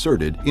be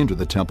inserted into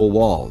the temple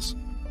walls.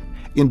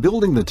 In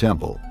building the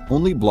temple,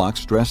 only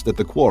blocks dressed at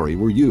the quarry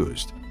were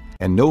used,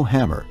 and no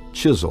hammer,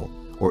 chisel,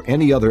 or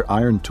any other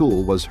iron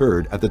tool was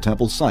heard at the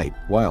temple site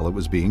while it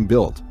was being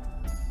built.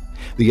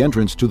 The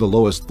entrance to the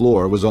lowest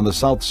floor was on the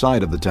south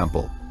side of the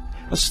temple.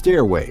 A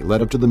stairway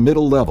led up to the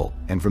middle level,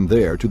 and from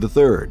there to the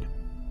third.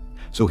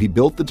 So he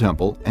built the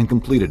temple and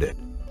completed it,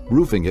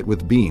 roofing it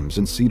with beams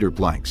and cedar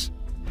planks.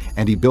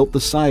 And he built the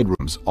side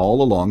rooms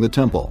all along the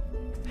temple.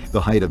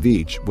 The height of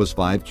each was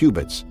 5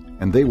 cubits,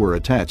 and they were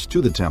attached to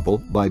the temple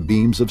by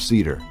beams of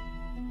cedar.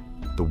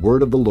 The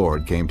word of the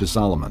Lord came to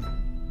Solomon.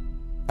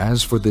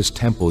 As for this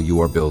temple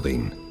you are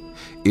building,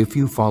 if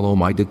you follow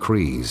my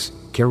decrees,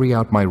 carry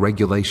out my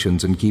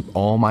regulations, and keep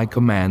all my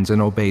commands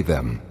and obey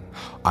them,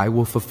 I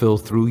will fulfill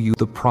through you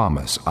the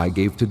promise I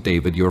gave to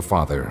David your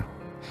father.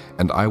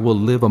 And I will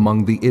live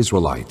among the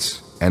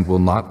Israelites, and will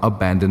not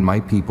abandon my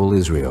people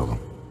Israel.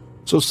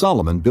 So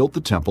Solomon built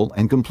the temple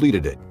and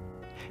completed it.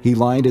 He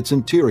lined its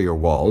interior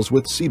walls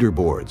with cedar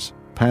boards,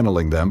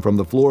 paneling them from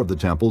the floor of the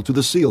temple to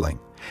the ceiling,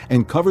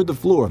 and covered the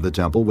floor of the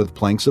temple with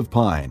planks of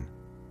pine.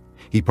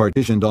 He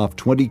partitioned off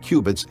 20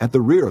 cubits at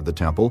the rear of the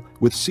temple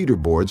with cedar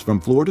boards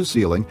from floor to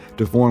ceiling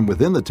to form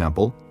within the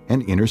temple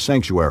an inner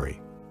sanctuary,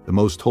 the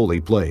most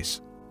holy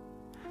place.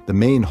 The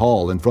main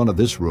hall in front of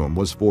this room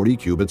was 40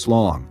 cubits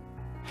long.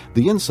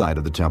 The inside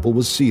of the temple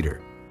was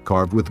cedar,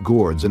 carved with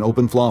gourds and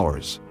open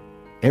flowers.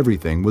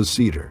 Everything was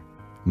cedar.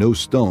 No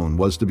stone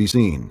was to be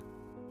seen.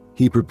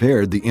 He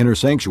prepared the inner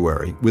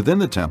sanctuary within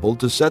the temple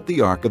to set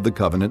the Ark of the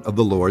Covenant of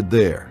the Lord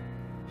there.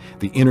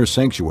 The inner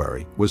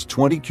sanctuary was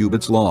 20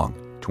 cubits long,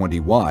 20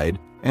 wide,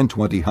 and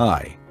 20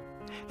 high.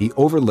 He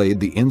overlaid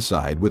the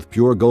inside with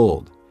pure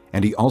gold,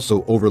 and he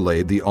also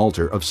overlaid the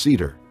altar of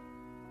cedar.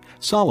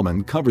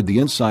 Solomon covered the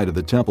inside of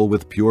the temple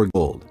with pure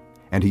gold,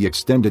 and he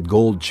extended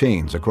gold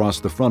chains across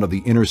the front of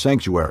the inner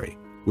sanctuary,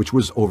 which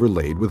was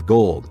overlaid with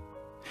gold.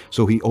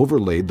 So he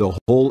overlaid the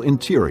whole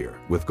interior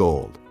with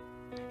gold.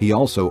 He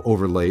also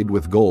overlaid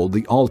with gold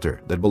the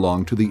altar that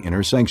belonged to the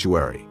inner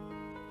sanctuary.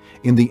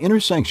 In the inner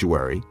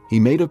sanctuary he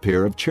made a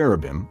pair of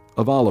cherubim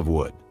of olive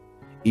wood,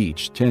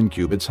 each 10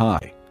 cubits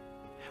high.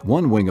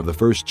 One wing of the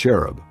first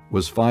cherub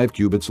was 5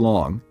 cubits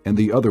long, and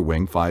the other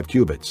wing 5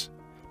 cubits,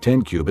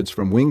 10 cubits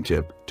from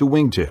wingtip to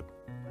wingtip.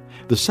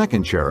 The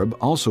second cherub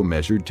also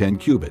measured 10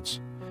 cubits,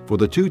 for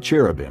the 2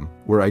 cherubim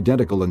were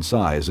identical in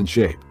size and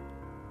shape.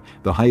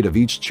 The height of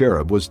each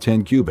cherub was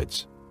 10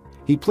 cubits.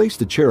 He placed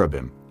the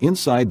cherubim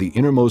inside the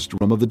innermost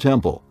room of the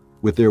temple,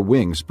 with their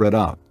wings spread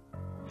out.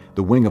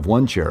 The wing of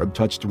one cherub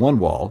touched one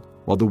wall,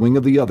 while the wing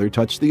of the other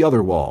touched the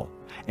other wall,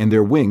 and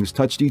their wings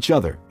touched each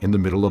other in the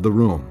middle of the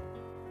room.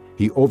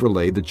 He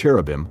overlaid the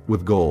cherubim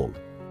with gold.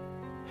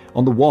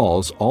 On the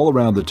walls all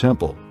around the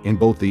temple, in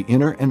both the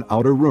inner and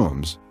outer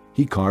rooms,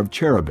 he carved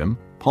cherubim,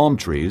 palm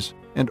trees,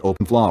 and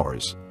open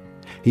flowers.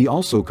 He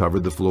also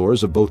covered the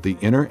floors of both the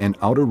inner and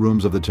outer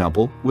rooms of the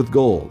temple with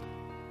gold.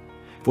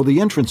 For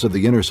the entrance of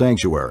the inner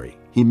sanctuary,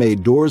 he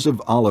made doors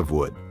of olive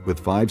wood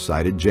with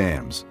 5-sided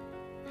jambs.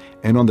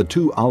 And on the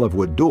 2 olive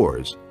wood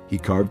doors, he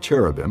carved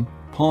cherubim,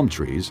 palm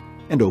trees,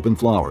 and open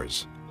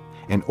flowers,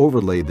 and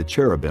overlaid the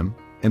cherubim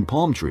and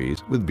palm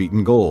trees with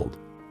beaten gold.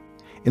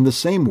 In the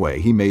same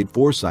way he made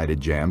 4-sided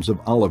jambs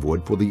of olive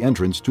wood for the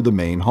entrance to the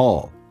main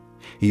hall.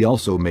 He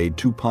also made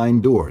 2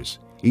 pine doors,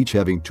 each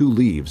having 2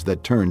 leaves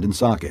that turned in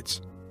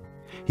sockets.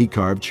 He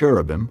carved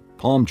cherubim,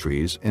 palm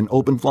trees, and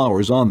open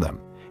flowers on them,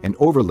 and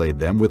overlaid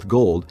them with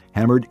gold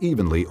hammered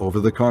evenly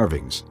over the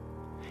carvings.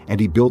 And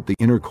he built the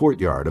inner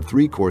courtyard of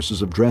 3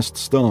 courses of dressed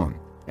stone,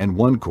 and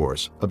 1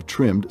 course of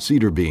trimmed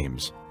cedar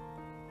beams.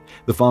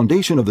 The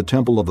foundation of the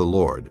temple of the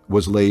Lord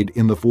was laid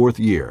in the 4th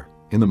year,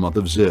 in the month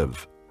of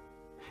Ziv.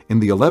 In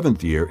the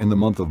 11th year, in the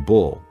month of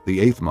Bul, the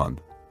 8th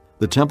month,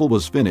 the temple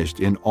was finished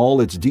in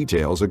all its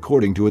details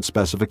according to its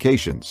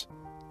specifications.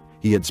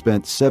 He had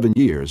spent 7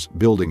 years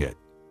building it.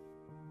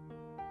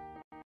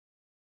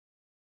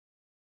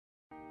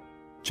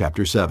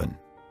 Chapter 7.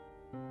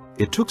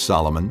 It took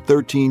Solomon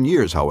 13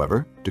 years,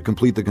 however, to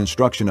complete the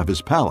construction of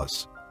his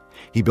palace.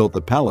 He built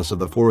the palace of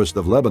the forest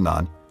of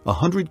Lebanon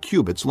 100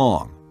 cubits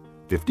long,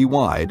 50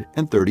 wide,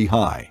 and 30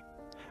 high,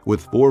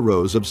 with 4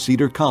 rows of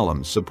cedar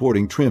columns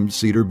supporting trimmed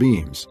cedar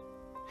beams.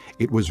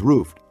 It was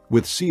roofed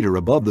with cedar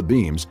above the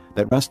beams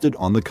that rested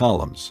on the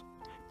columns,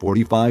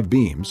 45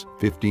 beams,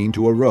 15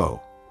 to a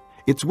row.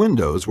 Its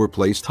windows were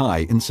placed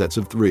high in sets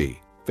of 3,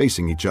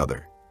 facing each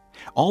other.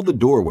 All the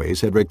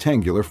doorways had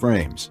rectangular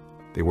frames.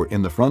 They were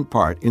in the front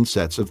part in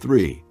sets of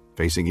 3,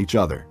 facing each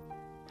other.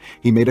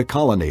 He made a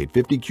colonnade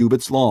 50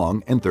 cubits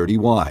long and 30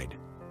 wide.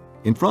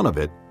 In front of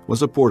it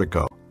was a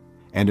portico,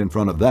 and in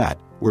front of that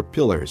were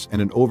pillars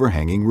and an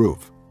overhanging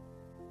roof.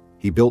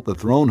 He built the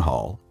throne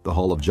hall, the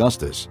hall of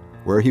justice,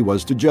 where he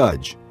was to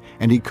judge,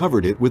 and he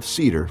covered it with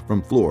cedar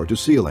from floor to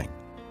ceiling.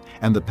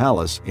 And the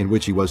palace in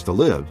which he was to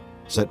live,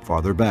 set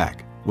farther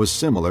back, was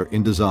similar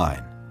in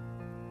design.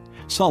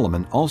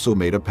 Solomon also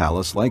made a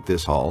palace like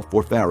this hall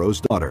for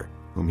Pharaoh's daughter,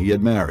 whom he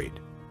had married.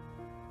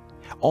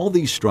 All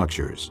these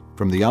structures,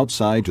 from the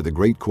outside to the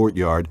great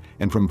courtyard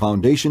and from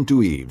foundation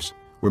to eaves,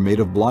 were made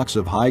of blocks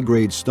of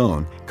high-grade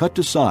stone cut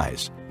to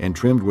size and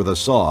trimmed with a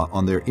saw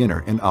on their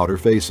inner and outer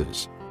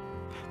faces.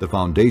 The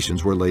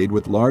foundations were laid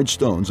with large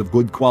stones of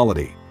good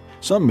quality,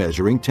 some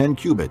measuring 10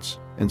 cubits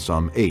and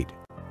some 8.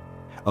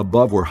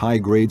 Above were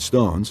high-grade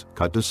stones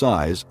cut to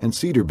size and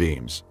cedar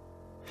beams.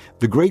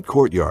 The great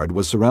courtyard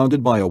was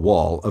surrounded by a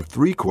wall of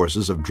 3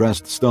 courses of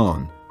dressed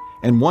stone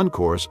and 1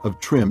 course of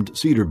trimmed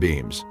cedar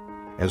beams,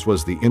 as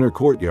was the inner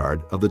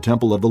courtyard of the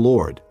temple of the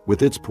Lord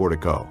with its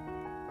portico.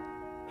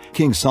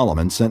 King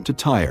Solomon sent to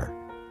Tyre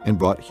and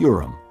brought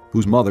Huram,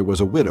 whose mother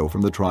was a widow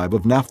from the tribe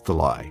of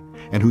Naphtali,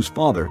 and whose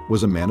father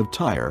was a man of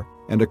Tyre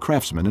and a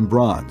craftsman in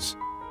bronze.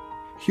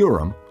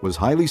 Huram was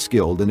highly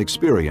skilled and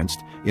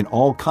experienced in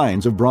all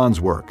kinds of bronze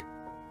work.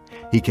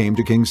 He came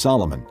to King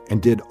Solomon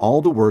and did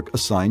all the work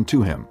assigned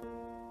to him.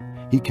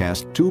 He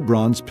cast 2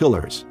 bronze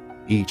pillars,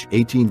 each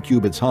 18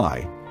 cubits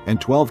high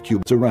and 12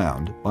 cubits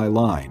around by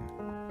line.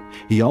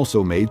 He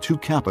also made 2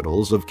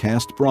 capitals of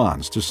cast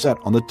bronze to set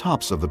on the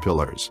tops of the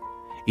pillars.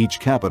 Each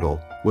capital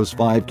was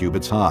 5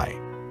 cubits high.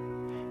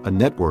 A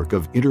network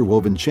of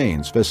interwoven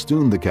chains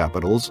festooned the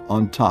capitals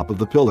on top of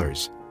the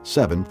pillars,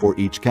 7 for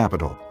each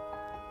capital.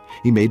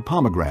 He made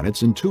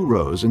pomegranates in 2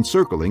 rows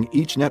encircling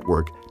each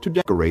network to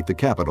decorate the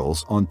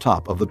capitals on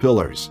top of the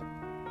pillars.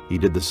 He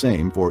did the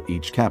same for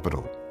each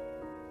capital.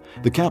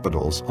 The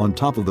capitals on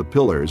top of the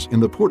pillars in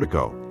the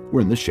portico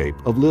were in the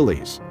shape of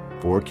lilies,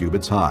 4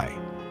 cubits high.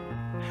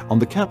 On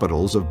the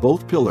capitals of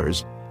both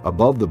pillars,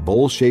 above the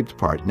bowl-shaped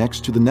part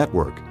next to the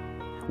network,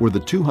 were the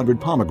 200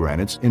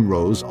 pomegranates in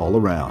rows all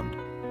around.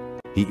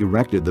 He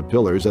erected the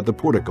pillars at the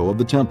portico of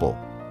the temple.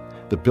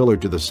 The pillar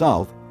to the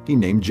south he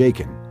named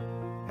Jachin,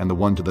 and the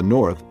one to the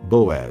north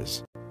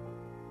Boaz.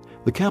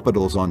 The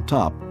capitals on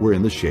top were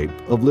in the shape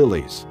of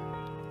lilies,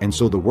 and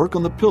so the work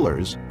on the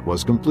pillars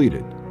was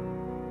completed.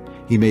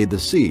 He made the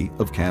sea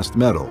of cast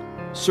metal,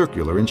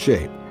 circular in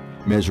shape,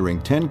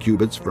 measuring 10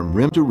 cubits from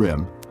rim to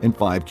rim and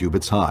 5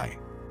 cubits high.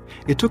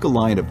 It took a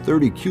line of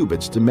 30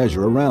 cubits to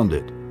measure around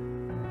it.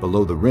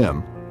 Below the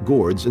rim,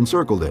 gourds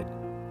encircled it,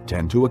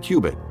 10 to a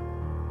cubit.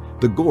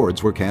 The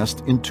gourds were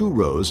cast in 2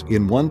 rows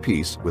in one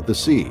piece with the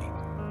sea.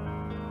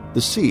 The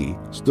sea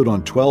stood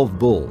on 12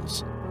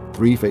 bulls,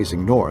 3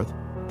 facing north,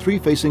 3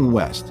 facing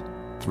west,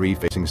 3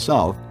 facing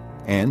south,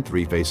 and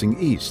 3 facing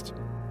east.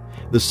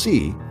 The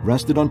sea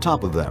rested on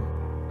top of them,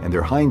 and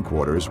their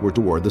hindquarters were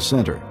toward the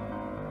center.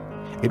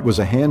 It was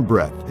a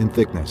handbreadth in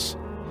thickness,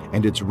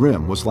 and its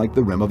rim was like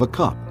the rim of a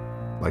cup,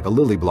 like a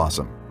lily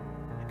blossom.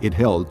 It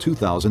held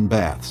 2,000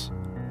 baths.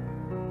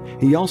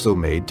 He also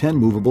made 10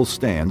 movable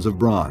stands of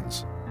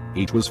bronze.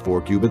 Each was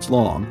 4 cubits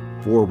long,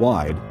 4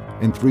 wide,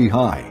 and 3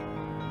 high.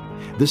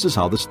 This is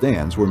how the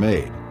stands were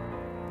made.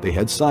 They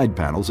had side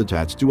panels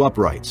attached to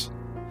uprights.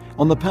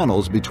 On the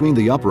panels between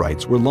the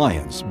uprights were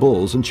lions,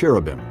 bulls, and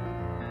cherubim,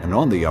 and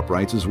on the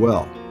uprights as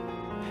well.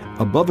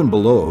 Above and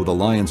below the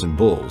lions and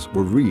bulls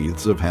were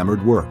wreaths of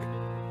hammered work.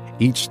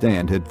 Each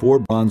stand had 4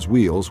 bronze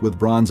wheels with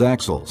bronze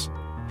axles,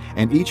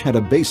 and each had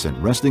a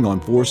basin resting on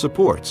 4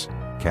 supports,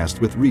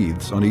 cast with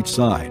wreaths on each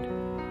side.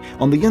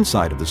 On the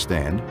inside of the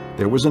stand,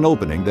 there was an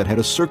opening that had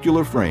a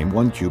circular frame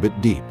 1 cubit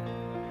deep.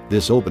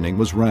 This opening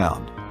was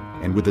round,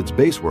 and with its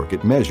basework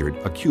it measured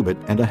 1.5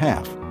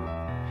 cubits.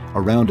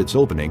 Around its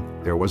opening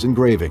there was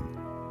engraving.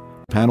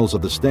 Panels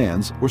of the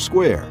stands were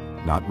square,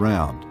 not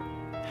round.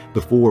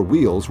 The 4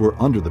 wheels were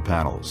under the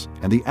panels,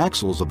 and the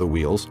axles of the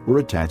wheels were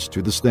attached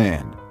to the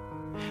stand.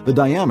 The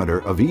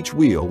diameter of each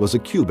wheel was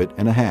 1.5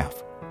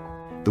 cubits.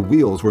 The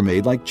wheels were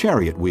made like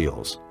chariot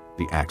wheels.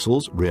 The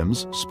axles,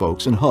 rims,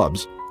 spokes, and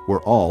hubs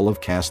were all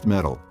of cast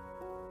metal.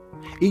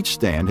 Each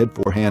stand had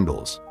 4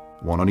 handles,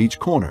 1 on each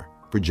corner,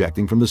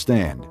 projecting from the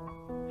stand.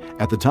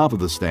 At the top of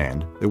the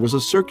stand, there was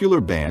a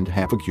circular band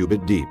 0.5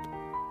 cubit deep.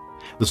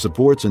 The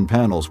supports and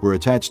panels were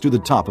attached to the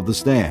top of the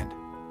stand.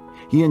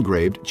 He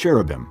engraved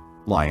cherubim,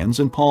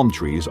 lions, and palm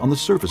trees on the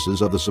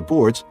surfaces of the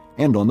supports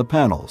and on the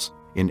panels,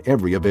 in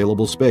every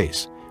available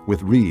space,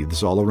 with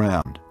wreaths all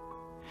around.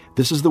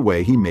 This is the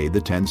way he made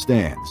the 10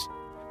 stands.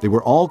 They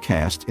were all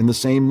cast in the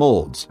same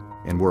molds,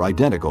 and were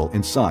identical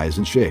in size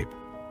and shape.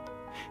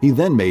 He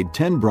then made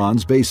 10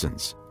 bronze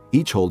basins,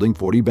 each holding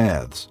 40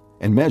 baths,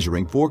 and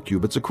measuring 4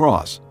 cubits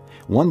across,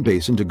 1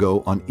 basin to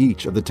go on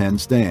each of the 10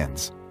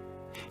 stands.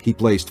 He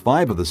placed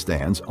 5 of the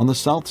stands on the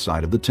south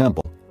side of the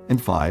temple, and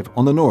 5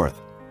 on the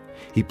north.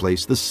 He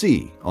placed the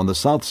sea on the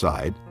south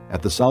side,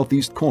 at the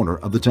southeast corner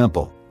of the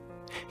temple.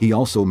 He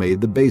also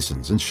made the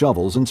basins and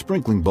shovels and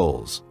sprinkling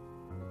bowls.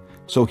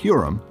 So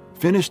Huram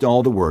finished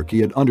all the work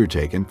he had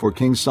undertaken for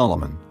King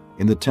Solomon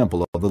in the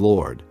temple of the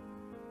Lord.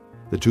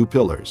 The 2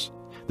 pillars,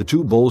 the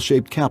 2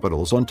 bowl-shaped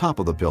capitals on top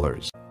of the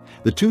pillars,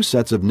 the 2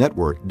 sets of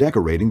network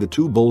decorating the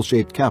 2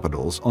 bowl-shaped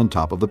capitals on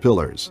top of the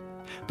pillars,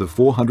 the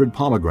 400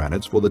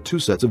 pomegranates for the 2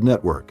 sets of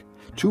network,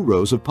 2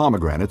 rows of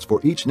pomegranates for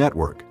each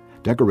network,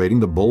 decorating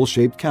the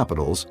bowl-shaped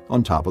capitals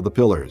on top of the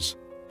pillars,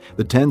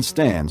 the 10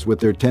 stands with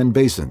their 10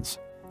 basins,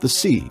 the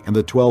sea and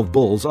the 12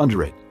 bowls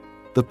under it,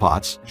 the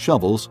pots,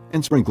 shovels,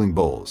 and sprinkling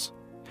bowls.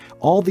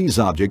 All these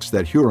objects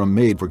that Huram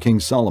made for King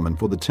Solomon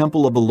for the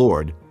temple of the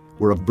Lord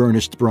were of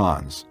burnished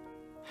bronze.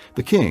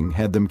 The king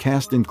had them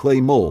cast in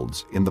clay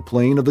molds in the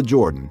plain of the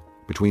Jordan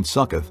between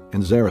Succoth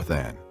and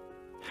Zarethan.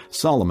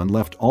 Solomon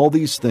left all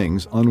these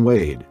things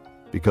unweighed,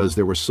 because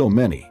there were so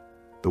many.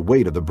 The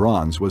weight of the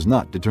bronze was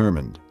not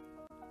determined.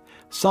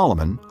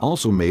 Solomon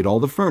also made all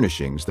the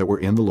furnishings that were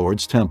in the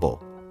Lord's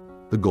temple: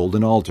 the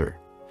golden altar,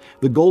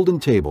 the golden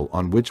table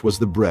on which was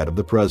the bread of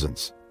the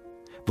presence,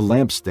 the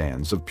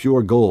lampstands of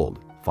pure gold,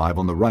 5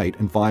 on the right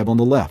and 5 on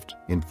the left,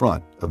 in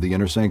front of the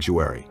inner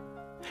sanctuary,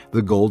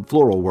 the gold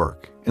floral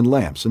work and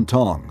lamps and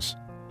tongs,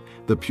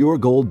 the pure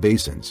gold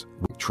basins,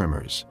 wick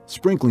trimmers,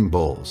 sprinkling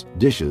bowls,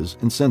 dishes,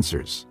 and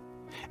censers,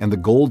 and the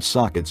gold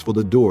sockets for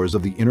the doors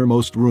of the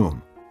innermost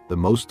room, the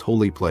most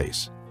holy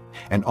place,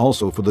 and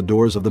also for the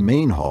doors of the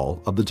main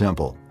hall of the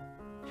temple.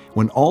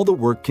 When all the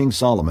work King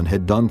Solomon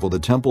had done for the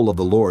temple of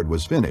the Lord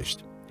was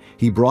finished,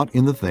 he brought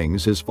in the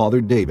things his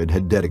father David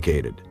had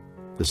dedicated,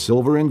 the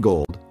silver and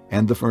gold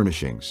and the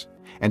furnishings,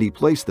 and he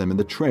placed them in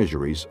the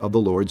treasuries of the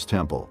Lord's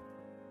temple.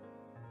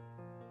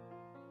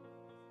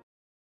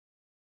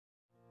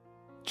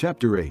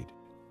 Chapter 8.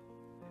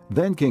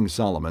 Then King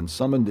Solomon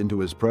summoned into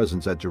his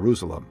presence at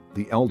Jerusalem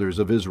the elders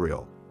of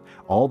Israel,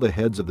 all the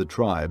heads of the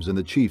tribes and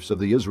the chiefs of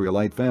the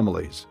Israelite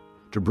families,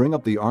 to bring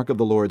up the ark of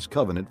the Lord's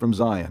covenant from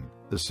Zion,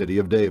 the city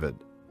of David.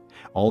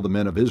 All the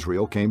men of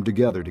Israel came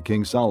together to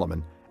King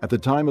Solomon at the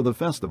time of the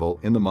festival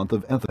in the month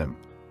of Ethim,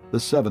 the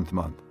 7th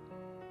month.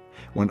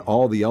 When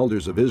all the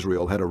elders of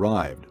Israel had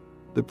arrived,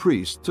 the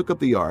priests took up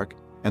the ark,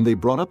 and they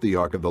brought up the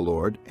ark of the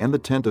Lord and the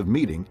tent of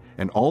meeting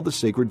and all the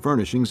sacred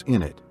furnishings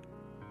in it.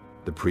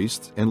 The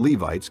priests and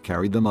Levites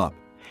carried them up,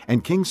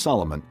 and King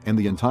Solomon and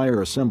the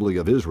entire assembly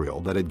of Israel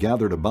that had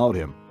gathered about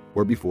him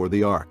were before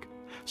the ark,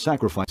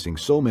 sacrificing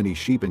so many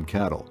sheep and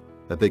cattle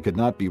that they could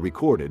not be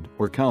recorded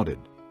or counted.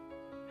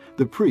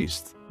 The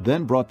priests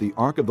then brought the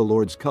ark of the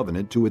Lord's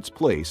covenant to its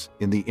place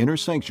in the inner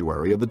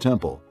sanctuary of the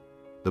temple,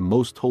 the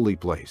most holy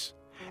place,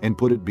 and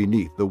put it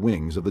beneath the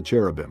wings of the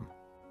cherubim.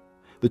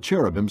 The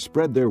cherubim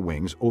spread their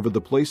wings over the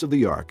place of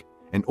the ark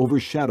and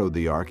overshadowed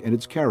the ark and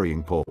its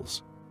carrying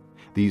poles.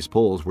 These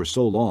poles were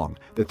so long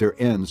that their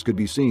ends could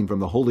be seen from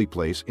the holy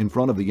place in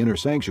front of the inner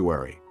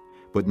sanctuary,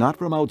 but not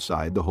from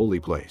outside the holy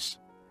place,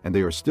 and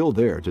they are still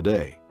there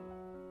today.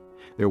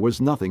 There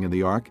was nothing in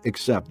the ark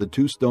except the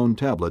 2 stone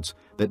tablets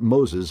that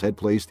Moses had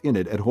placed in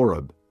it at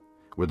Horeb,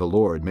 where the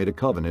Lord made a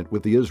covenant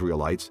with the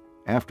Israelites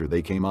after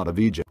they came out of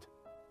Egypt.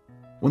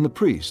 When the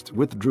priests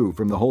withdrew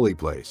from the holy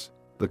place,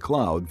 the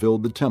cloud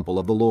filled the temple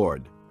of the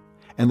Lord,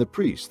 and the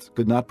priests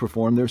could not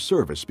perform their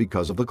service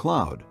because of the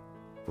cloud,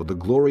 for the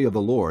glory of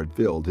the Lord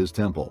filled his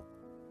temple.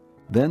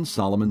 Then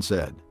Solomon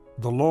said,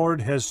 "The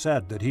Lord has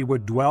said that he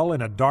would dwell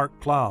in a dark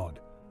cloud.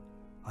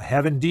 I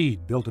have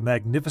indeed built a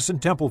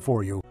magnificent temple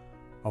for you,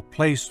 a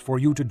place for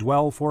you to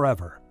dwell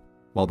forever."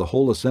 While the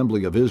whole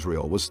assembly of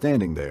Israel was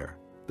standing there,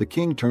 the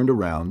king turned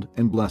around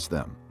and blessed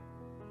them.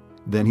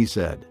 Then he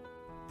said,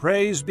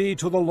 "Praise be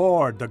to the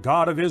Lord, the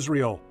God of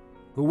Israel,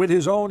 who with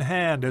his own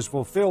hand has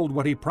fulfilled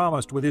what he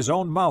promised with his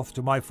own mouth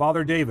to my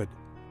father David.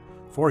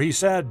 For he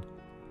said,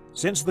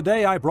 'Since the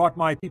day I brought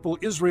my people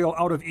Israel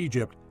out of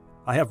Egypt,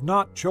 I have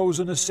not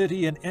chosen a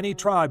city in any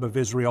tribe of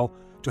Israel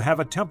to have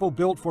a temple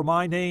built for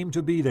my name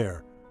to be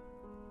there.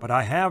 But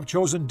I have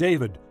chosen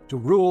David to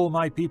rule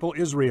my people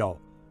Israel.'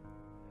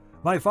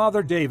 My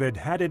father David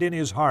had it in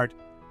his heart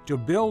to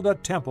build a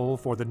temple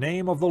for the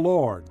name of the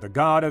Lord, the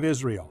God of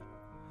Israel.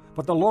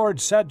 But the Lord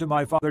said to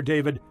my father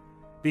David,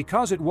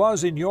 'Because it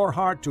was in your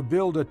heart to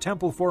build a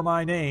temple for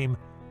my name,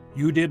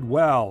 you did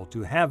well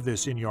to have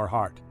this in your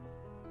heart.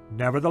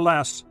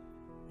 Nevertheless,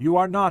 you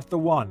are not the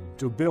one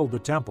to build the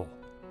temple,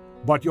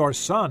 but your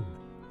son,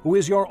 who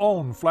is your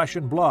own flesh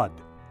and blood.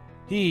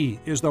 He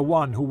is the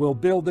one who will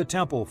build the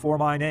temple for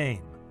my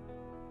name.'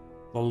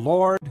 The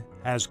Lord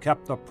has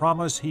kept the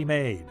promise he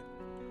made.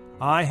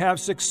 I have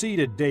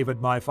succeeded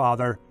David my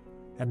father,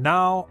 and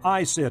now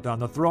I sit on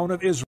the throne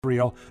of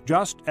Israel,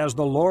 just as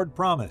the Lord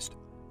promised.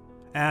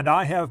 And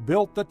I have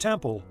built the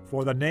temple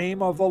for the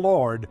name of the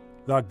Lord,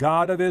 the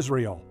God of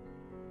Israel.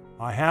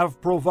 I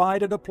have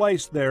provided a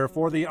place there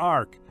for the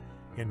ark,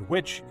 in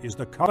which is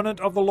the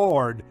covenant of the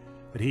Lord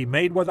that he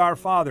made with our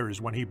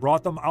fathers when he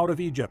brought them out of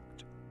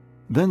Egypt."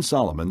 Then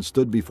Solomon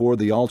stood before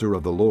the altar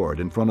of the Lord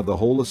in front of the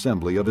whole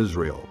assembly of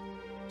Israel,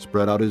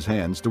 spread out his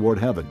hands toward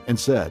heaven, and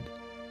said,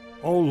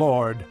 "O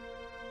Lord,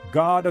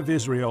 God of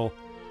Israel,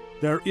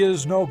 there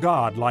is no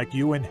God like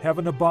you in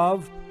heaven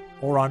above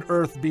or on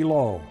earth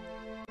below.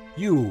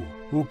 You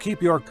who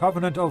keep your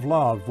covenant of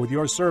love with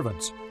your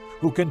servants,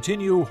 who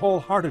continue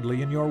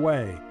wholeheartedly in your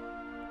way.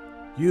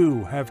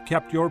 You have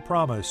kept your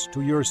promise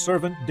to your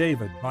servant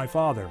David, my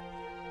father.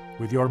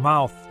 With your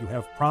mouth you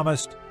have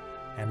promised,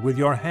 and with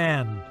your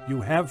hand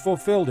you have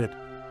fulfilled it,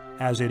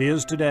 as it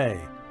is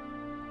today.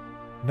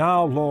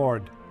 Now,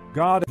 Lord,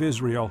 God of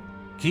Israel,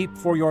 keep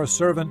for your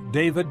servant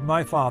David,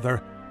 my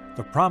father,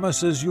 the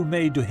promises you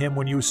made to him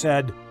when you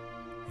said,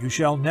 'You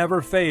shall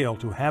never fail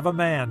to have a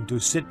man to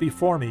sit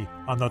before me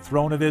on the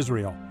throne of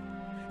Israel.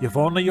 If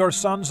only your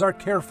sons are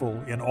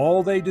careful in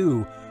all they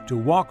do to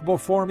walk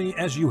before me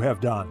as you have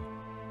done.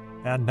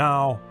 And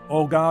now,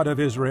 O God of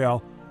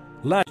Israel,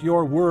 let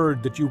your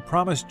word that you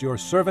promised your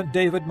servant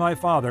David my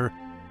father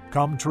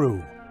come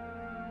true.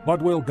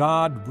 But will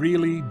God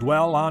really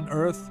dwell on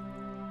earth?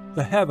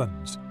 The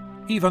heavens,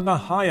 even the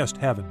highest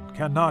heaven,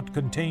 cannot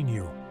contain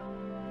you.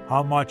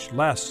 How much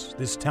less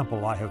this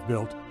temple I have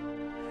built?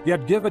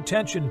 Yet give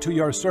attention to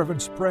your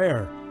servant's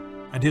prayer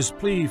and his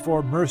plea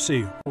for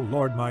mercy, O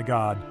Lord my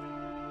God.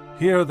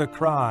 Hear the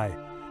cry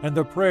and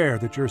the prayer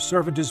that your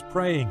servant is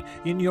praying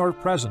in your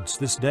presence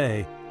this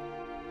day.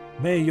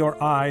 May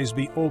your eyes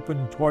be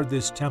open toward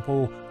this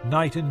temple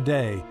night and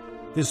day,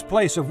 this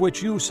place of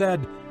which you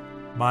said,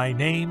 'My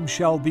name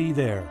shall be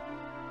there,'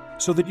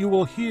 so that you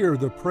will hear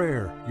the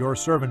prayer your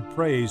servant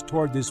prays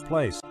toward this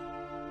place.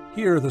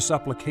 Hear the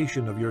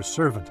supplication of your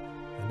servant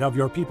and of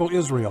your people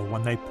Israel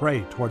when they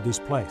pray toward this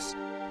place.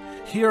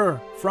 Hear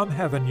from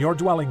heaven your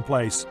dwelling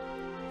place,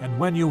 and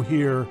when you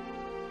hear,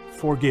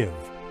 forgive.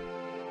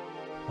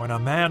 When a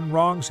man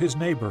wrongs his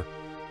neighbor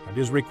and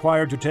is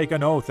required to take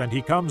an oath, and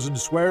he comes and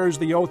swears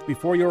the oath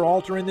before your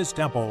altar in this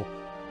temple,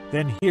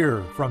 then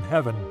hear from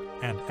heaven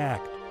and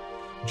act.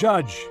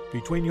 Judge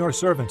between your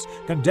servants,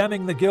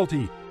 condemning the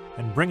guilty,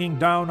 and bringing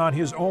down on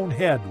his own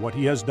head what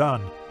he has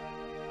done.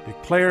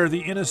 Declare the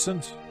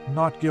innocent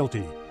not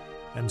guilty,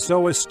 and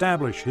so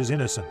establish his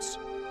innocence.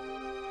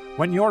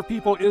 When your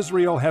people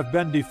Israel have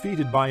been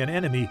defeated by an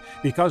enemy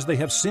because they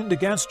have sinned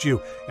against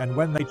you, and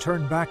when they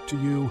turn back to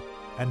you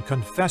and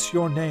confess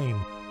your name,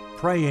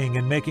 praying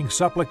and making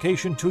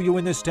supplication to you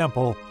in this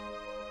temple,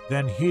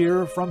 then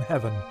hear from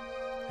heaven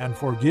and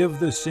forgive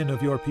the sin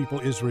of your people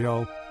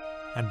Israel,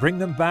 and bring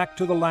them back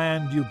to the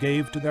land you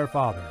gave to their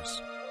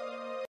fathers.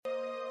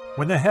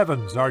 When the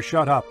heavens are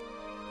shut up,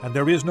 and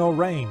there is no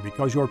rain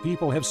because your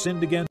people have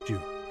sinned against you,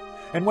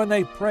 and when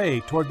they pray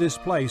toward this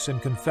place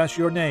and confess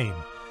your name,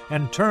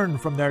 and turn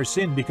from their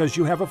sin because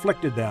you have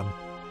afflicted them,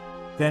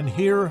 then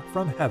hear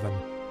from heaven,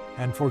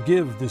 and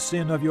forgive the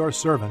sin of your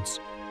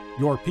servants,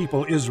 your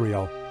people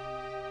Israel.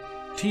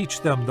 Teach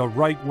them the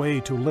right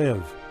way to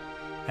live,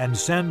 and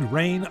send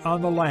rain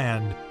on the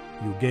land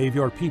you gave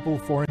your people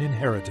for an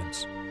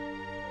inheritance.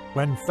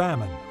 When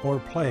famine or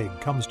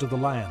plague comes to the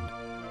land,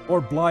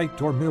 or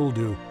blight or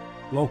mildew,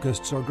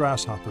 locusts or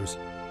grasshoppers,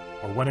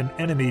 or when an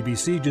enemy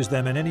besieges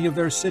them in any of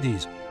their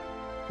cities,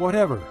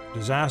 whatever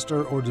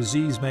disaster or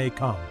disease may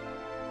come,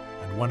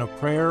 and when a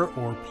prayer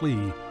or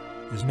plea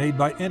is made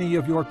by any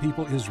of your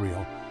people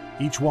Israel,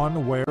 each one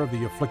aware of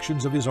the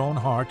afflictions of his own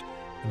heart,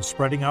 and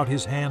spreading out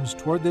his hands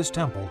toward this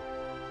temple,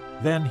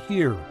 then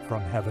hear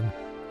from heaven,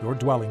 your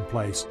dwelling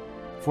place,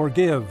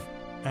 forgive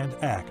and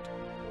act.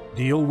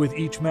 Deal with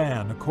each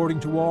man according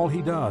to all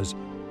he does,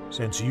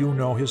 since you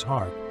know his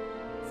heart,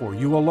 for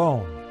you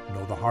alone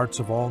know the hearts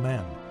of all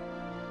men,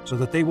 so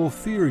that they will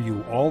fear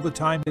you all the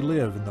time they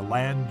live in the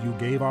land you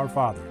gave our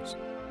fathers.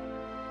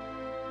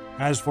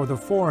 As for the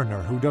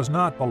foreigner who does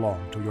not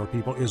belong to your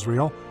people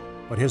Israel,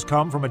 but has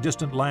come from a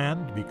distant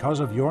land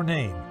because of your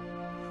name,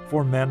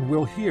 for men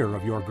will hear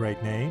of your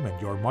great name and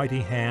your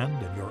mighty hand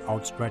and your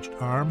outstretched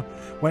arm,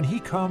 when he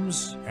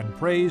comes and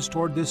prays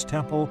toward this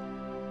temple,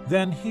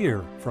 then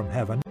hear from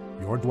heaven,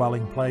 your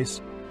dwelling place,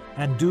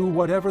 and do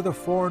whatever the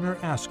foreigner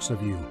asks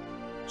of you,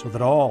 so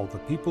that all the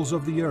peoples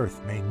of the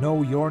earth may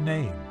know your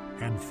name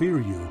and fear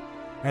you,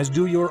 as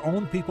do your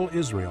own people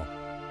Israel,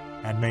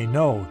 and may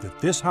know that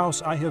this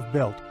house I have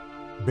built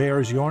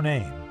bears your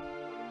name.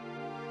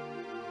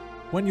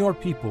 When your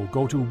people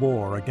go to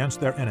war against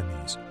their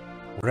enemies,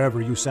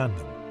 wherever you send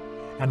them,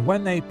 and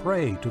when they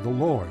pray to the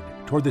Lord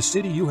toward the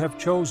city you have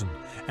chosen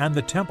and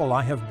the temple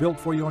I have built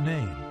for your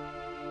name,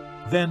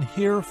 then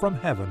hear from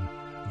heaven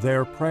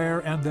their prayer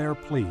and their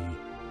plea,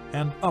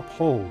 and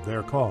uphold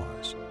their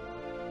cause.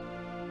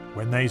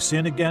 When they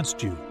sin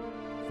against you,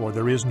 for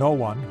there is no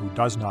one who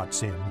does not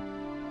sin,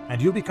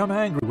 and you become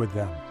angry with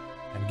them,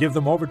 and give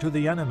them over to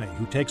the enemy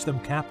who takes them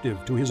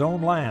captive to his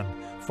own land,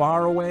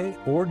 far away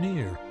or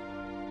near,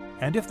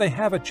 and if they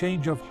have a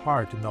change of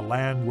heart in the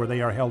land where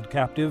they are held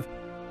captive,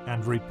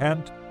 and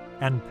repent,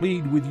 and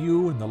plead with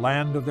you in the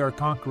land of their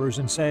conquerors,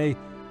 and say,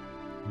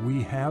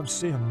 We have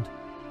sinned,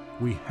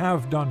 we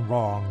have done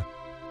wrong,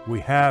 we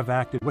have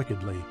acted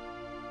wickedly.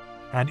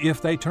 And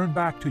if they turn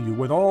back to you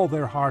with all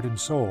their heart and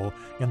soul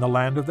in the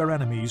land of their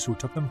enemies who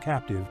took them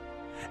captive,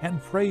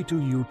 and pray to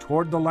you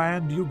toward the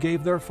land you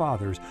gave their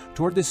fathers,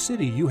 toward the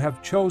city you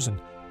have chosen,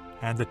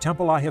 and the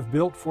temple I have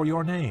built for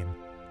your name,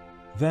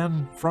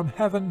 then from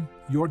heaven,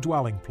 your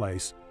dwelling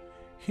place,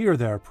 hear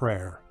their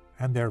prayer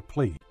and their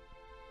plea,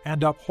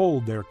 and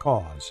uphold their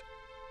cause.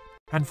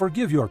 And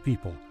forgive your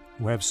people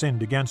who have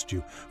sinned against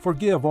you.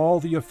 Forgive all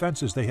the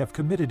offenses they have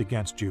committed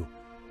against you,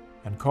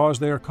 and cause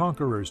their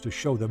conquerors to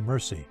show them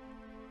mercy.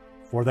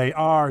 For they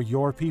are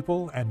your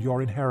people and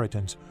your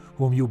inheritance,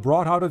 whom you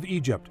brought out of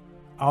Egypt,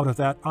 out of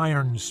that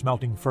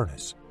iron-smelting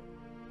furnace.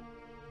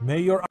 May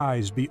your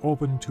eyes be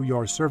open to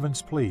your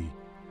servant's plea,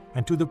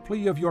 and to the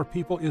plea of your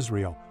people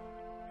Israel,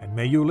 and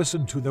may you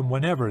listen to them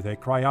whenever they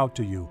cry out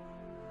to you.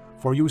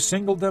 For you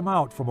singled them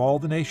out from all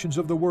the nations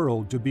of the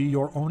world to be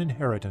your own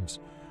inheritance,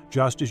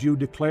 just as you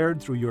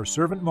declared through your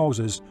servant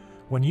Moses,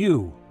 when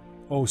you,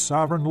 O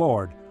sovereign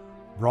Lord,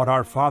 brought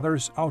our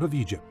fathers out of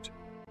Egypt.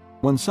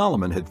 When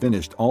Solomon had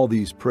finished all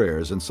these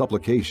prayers and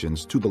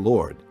supplications to the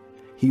Lord,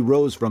 he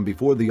rose from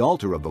before the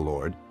altar of the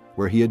Lord,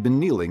 where he had been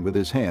kneeling with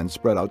his hands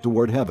spread out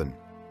toward heaven.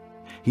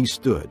 He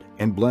stood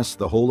and blessed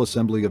the whole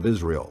assembly of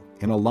Israel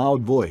in a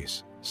loud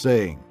voice,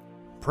 saying,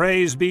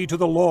 Praise be to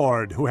the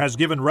Lord, who has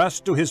given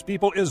rest to his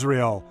people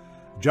Israel,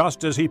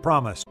 just as he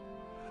promised.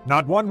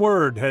 Not one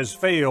word has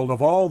failed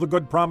of all the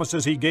good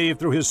promises he gave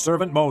through his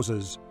servant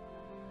Moses.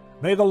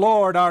 May the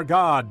Lord our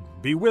God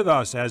be with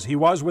us as he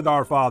was with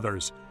our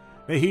fathers.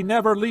 May he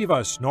never leave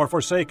us nor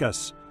forsake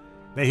us.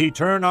 May he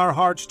turn our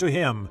hearts to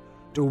him,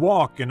 to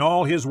walk in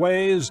all his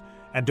ways,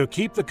 and to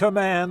keep the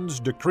commands,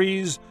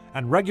 decrees,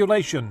 and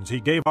regulations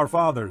he gave our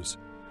fathers.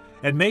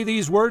 And may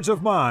these words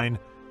of mine,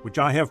 which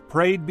I have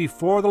prayed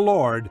before the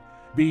Lord,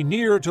 be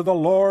near to the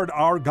Lord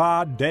our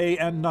God day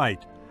and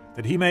night,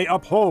 that he may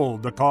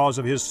uphold the cause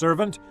of his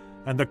servant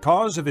and the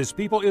cause of his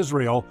people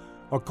Israel,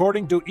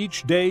 according to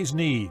each day's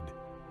need,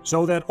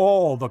 so that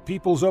all the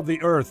peoples of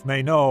the earth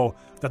may know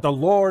that the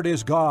Lord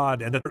is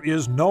God and that there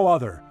is no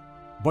other.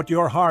 But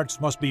your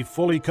hearts must be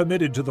fully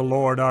committed to the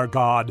Lord our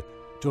God,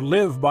 to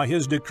live by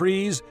his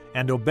decrees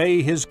and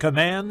obey his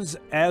commands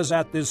as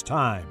at this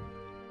time.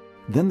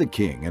 Then the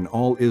king and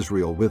all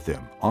Israel with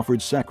him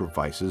offered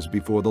sacrifices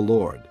before the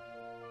Lord.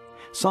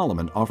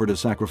 Solomon offered a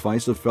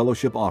sacrifice of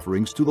fellowship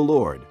offerings to the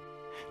Lord,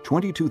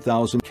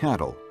 22,000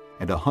 cattle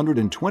and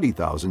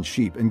 120,000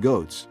 sheep and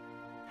goats.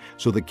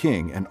 So the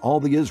king and all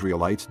the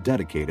Israelites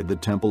dedicated the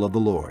temple of the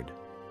Lord.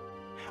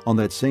 On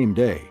that same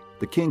day,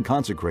 the king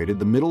consecrated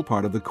the middle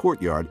part of the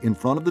courtyard in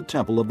front of the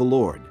temple of the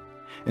Lord,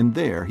 and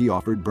there he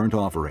offered burnt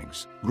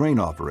offerings, grain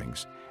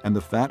offerings, and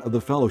the fat of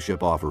the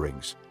fellowship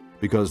offerings,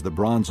 because the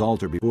bronze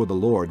altar before the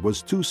Lord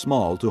was too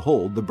small to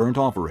hold the burnt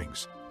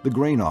offerings, the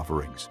grain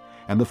offerings,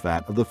 and the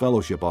fat of the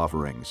fellowship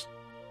offerings.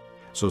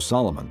 So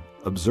Solomon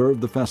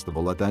observed the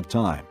festival at that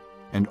time,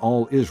 and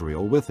all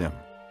Israel with him,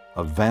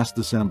 a vast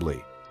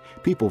assembly,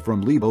 people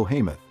from Lebo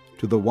Hamath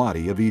to the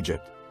Wadi of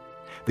Egypt.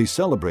 They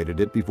celebrated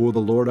it before the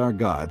Lord our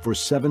God for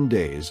 7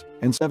 days,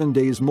 and 7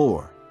 days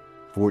more,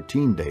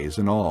 14 days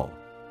in all.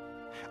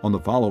 On the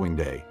following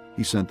day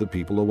he sent the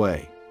people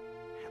away.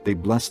 They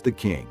blessed the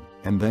king,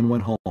 and then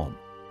went home,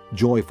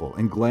 joyful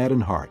and glad in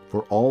heart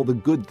for all the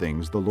good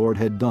things the Lord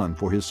had done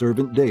for his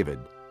servant David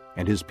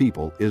and his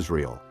people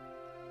Israel.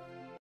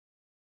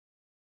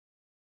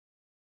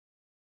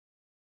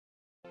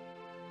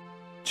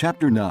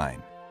 Chapter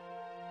 9.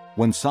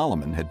 When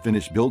Solomon had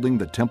finished building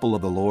the temple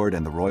of the Lord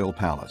and the royal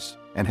palace,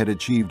 and had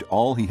achieved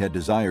all he had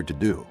desired to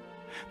do,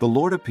 the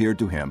Lord appeared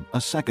to him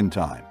a second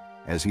time,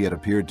 as he had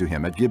appeared to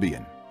him at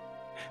Gibeon.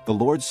 The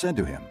Lord said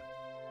to him,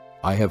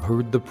 I have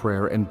heard the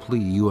prayer and plea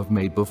you have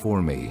made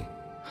before me.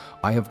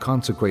 I have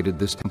consecrated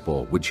this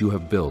temple which you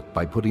have built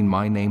by putting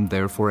my name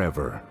there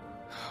forever.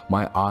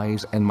 My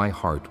eyes and my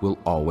heart will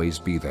always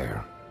be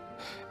there.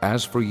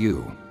 As for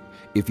you,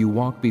 if you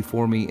walk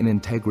before me in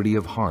integrity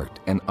of heart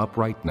and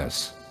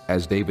uprightness,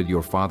 as David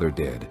your father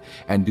did,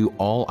 and do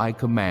all I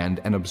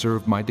command and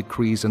observe my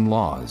decrees and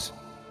laws,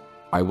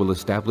 I will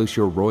establish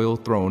your royal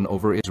throne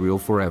over Israel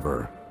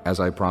forever,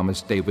 as I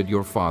promised David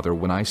your father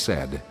when I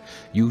said,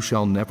 You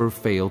shall never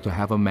fail to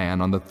have a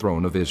man on the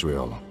throne of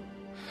Israel.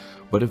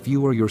 But if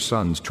you or your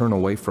sons turn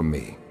away from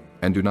me,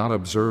 and do not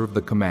observe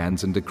the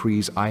commands and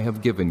decrees I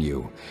have given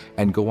you,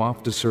 and go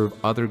off to serve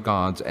other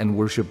gods and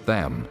worship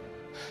them,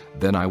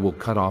 then I will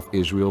cut off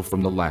Israel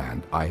from the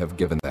land I have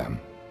given them,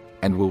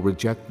 and will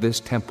reject this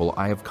temple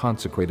I have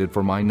consecrated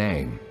for my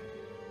name.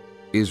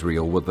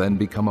 Israel will then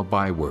become a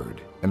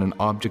byword and an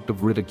object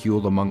of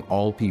ridicule among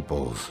all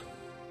peoples.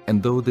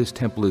 And though this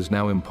temple is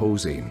now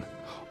imposing,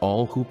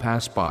 all who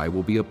pass by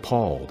will be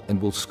appalled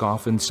and will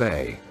scoff and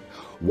say,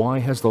 Why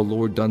has the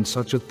Lord done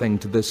such a thing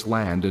to this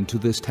land and to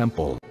this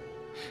temple?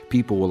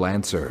 People will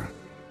answer,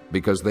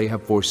 Because they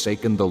have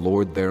forsaken the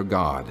Lord their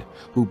God,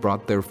 who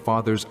brought their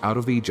fathers out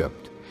of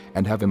Egypt,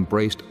 and have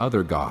embraced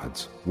other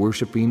gods,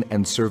 worshiping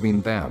and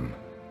serving them.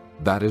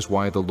 That is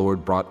why the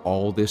Lord brought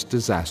all this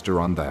disaster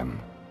on them.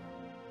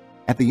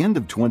 At the end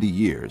of 20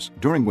 years,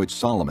 during which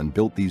Solomon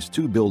built these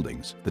two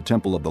buildings, the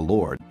temple of the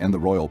Lord and the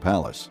royal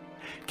palace,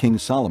 King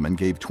Solomon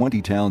gave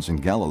 20 towns in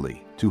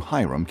Galilee to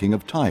Hiram king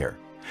of Tyre,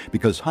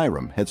 because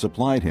Hiram had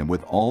supplied him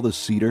with all the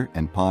cedar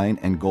and pine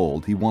and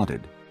gold he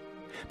wanted.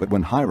 But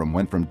when Hiram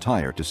went from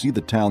Tyre to see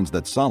the towns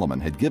that Solomon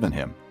had given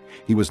him,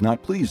 he was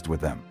not pleased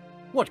with them.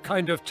 What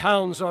kind of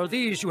towns are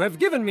these you have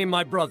given me,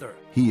 my brother?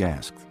 He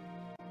asked.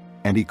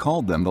 And he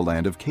called them the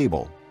land of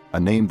Cabul, a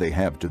name they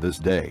have to this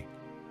day.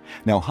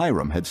 Now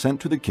Hiram had sent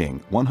to the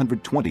king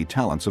 120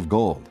 talents of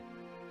gold.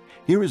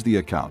 Here is the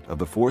account of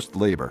the forced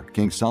labor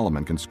King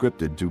Solomon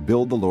conscripted to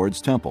build the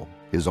Lord's temple,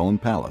 his own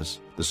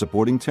palace, the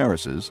supporting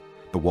terraces,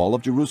 the wall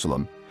of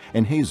Jerusalem,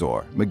 and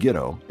Hazor,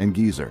 Megiddo, and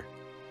Gezer.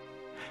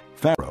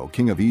 Pharaoh,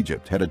 king of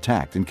Egypt, had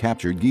attacked and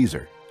captured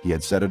Gezer. He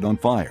had set it on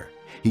fire.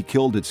 He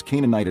killed its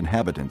Canaanite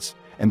inhabitants,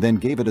 and then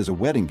gave it as a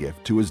wedding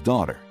gift to his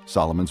daughter,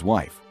 Solomon's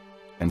wife.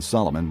 And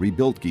Solomon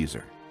rebuilt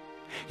Gezer.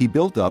 He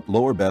built up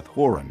Lower Beth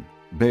Horon,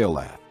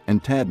 Baalath,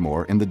 and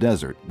Tadmor in the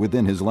desert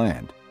within his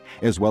land,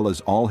 as well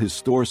as all his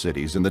store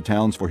cities and the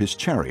towns for his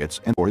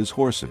chariots and for his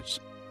horses,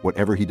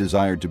 whatever he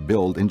desired to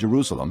build in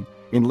Jerusalem,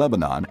 in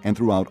Lebanon, and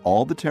throughout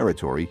all the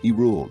territory he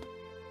ruled.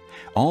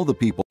 All the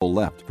people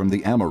left from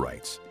the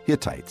Amorites,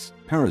 Hittites,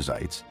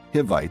 Perizzites,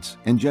 Hivites,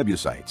 and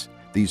Jebusites.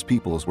 These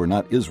peoples were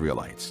not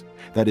Israelites,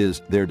 that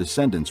is, their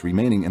descendants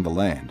remaining in the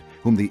land,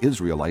 whom the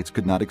Israelites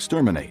could not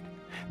exterminate.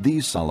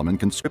 These Solomon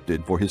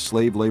conscripted for his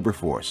slave labor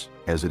force,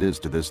 as it is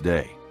to this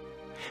day.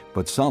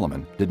 But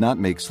Solomon did not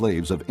make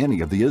slaves of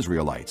any of the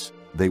Israelites.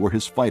 They were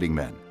his fighting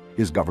men,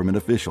 his government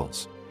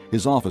officials,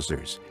 his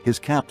officers, his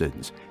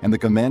captains, and the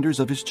commanders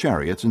of his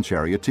chariots and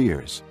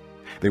charioteers.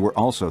 They were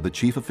also the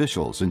chief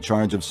officials in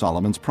charge of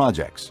Solomon's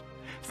projects,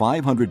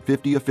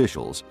 550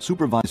 officials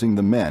supervising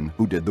the men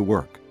who did the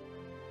work.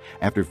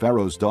 After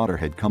Pharaoh's daughter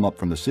had come up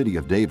from the city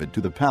of David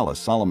to the palace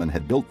Solomon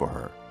had built for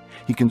her,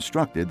 he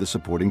constructed the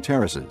supporting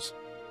terraces.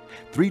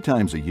 3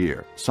 times a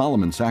year,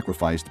 Solomon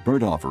sacrificed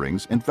burnt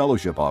offerings and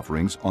fellowship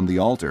offerings on the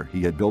altar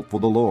he had built for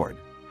the Lord,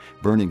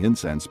 burning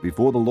incense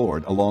before the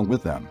Lord along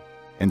with them,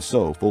 and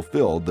so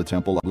fulfilled the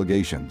temple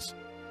obligations.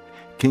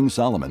 King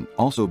Solomon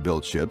also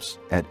built ships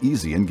at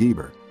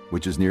Ezion-Geber,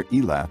 which is near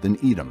Elath in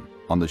Edom,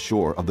 on the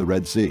shore of the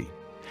Red Sea.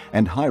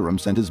 And Hiram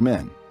sent his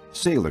men,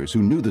 sailors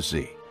who knew the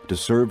sea, to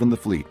serve in the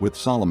fleet with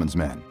Solomon's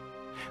men.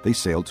 They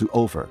sailed to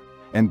Ophir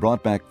and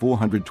brought back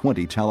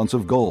 420 talents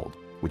of gold,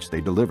 which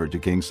they delivered to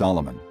King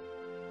Solomon.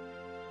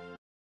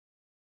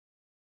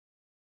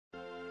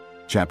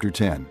 Chapter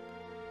 10.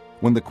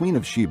 When the Queen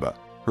of Sheba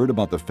heard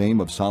about the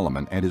fame of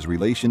Solomon and his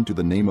relation to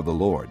the name of the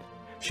Lord,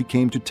 she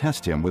came to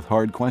test him with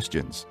hard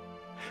questions.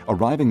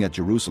 Arriving at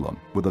Jerusalem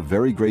with a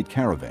very great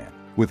caravan,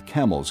 with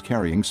camels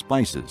carrying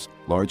spices,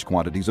 large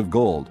quantities of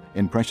gold,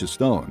 and precious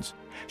stones,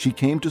 she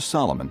came to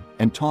Solomon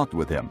and talked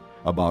with him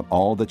about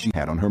all that she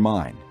had on her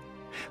mind.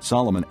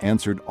 Solomon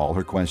answered all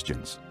her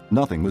questions.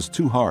 Nothing was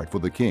too hard for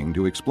the king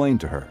to explain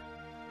to her.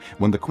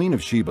 When the Queen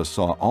of Sheba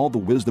saw all the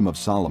wisdom of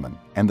Solomon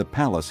and the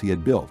palace he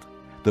had built,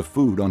 the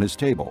food on his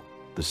table,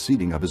 the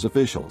seating of his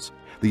officials,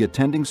 the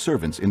attending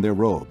servants in their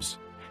robes,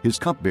 his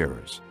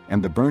cupbearers,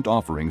 and the burnt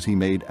offerings he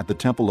made at the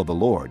temple of the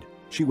Lord,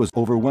 she was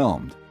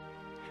overwhelmed.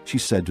 She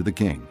said to the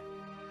king,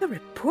 "The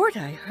report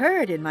I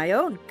heard in my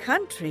own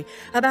country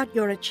about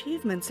your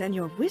achievements and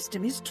your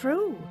wisdom is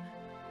true.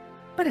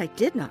 But I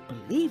did not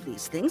believe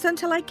these things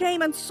until I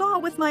came and saw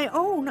with my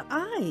own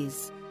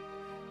eyes.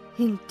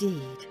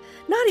 Indeed,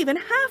 not even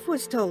half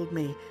was told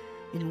me.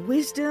 In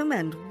wisdom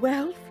and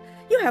wealth,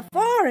 you have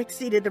far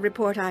exceeded the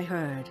report I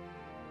heard.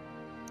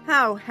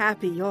 How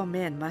happy your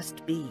men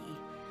must be.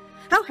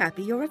 How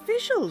happy your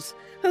officials,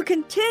 who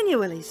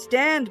continually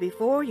stand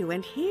before you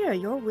and hear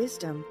your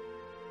wisdom.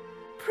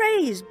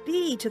 Praise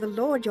be to the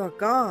Lord your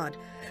God,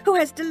 who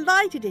has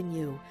delighted in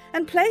you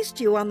and placed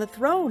you on the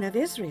throne of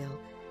Israel.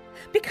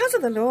 Because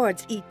of the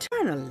Lord's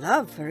eternal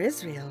love for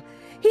Israel,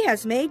 he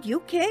has made you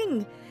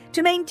king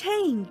to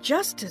maintain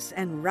justice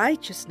and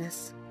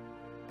righteousness."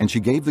 And she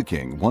gave the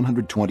king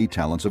 120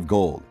 talents of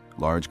gold,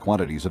 large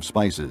quantities of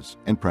spices,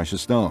 and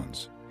precious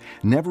stones.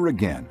 Never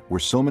again were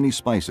so many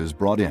spices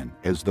brought in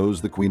as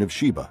those the Queen of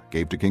Sheba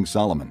gave to King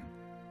Solomon.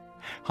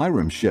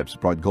 Hiram's ships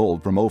brought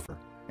gold from Ophir,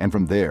 and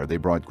from there they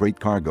brought great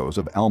cargoes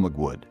of almug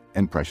wood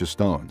and precious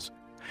stones.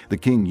 The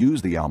king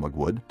used the almug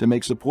wood to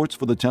make supports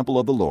for the temple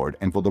of the Lord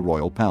and for the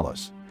royal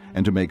palace,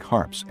 and to make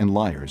harps and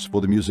lyres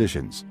for the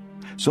musicians.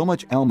 So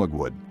much almug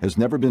wood has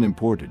never been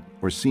imported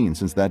or seen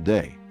since that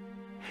day.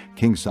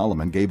 King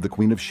Solomon gave the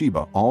Queen of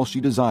Sheba all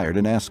she desired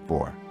and asked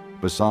for,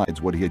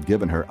 besides what he had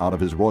given her out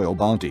of his royal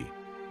bounty.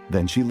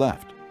 Then she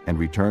left and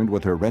returned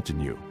with her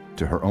retinue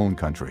to her own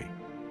country.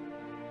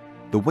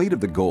 The weight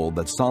of the gold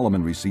that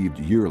Solomon received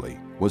yearly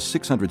was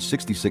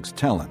 666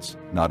 talents,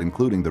 not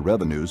including the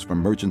revenues from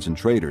merchants and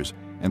traders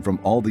and from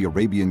all the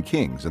Arabian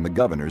kings and the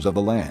governors of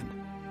the land.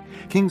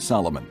 King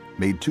Solomon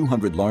made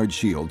 200 large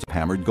shields of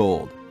hammered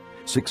gold.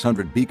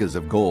 600 bekas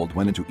of gold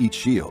went into each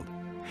shield.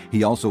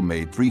 He also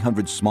made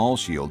 300 small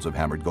shields of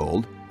hammered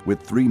gold,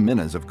 with 3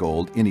 minas of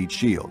gold in each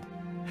shield.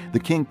 The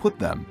king put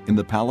them in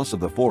the palace of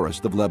the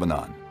forest of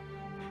Lebanon.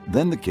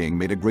 Then the king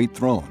made a great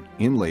throne,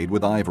 inlaid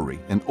with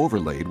ivory and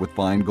overlaid with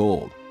fine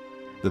gold.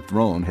 The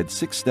throne had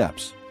 6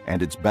 steps,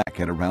 and its back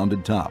had a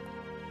rounded top.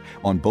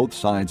 On both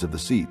sides of the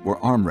seat were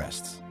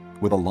armrests,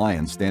 with a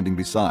lion standing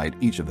beside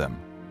each of them.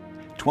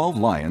 12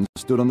 lions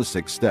stood on the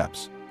 6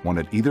 steps, one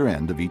at either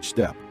end of each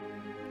step.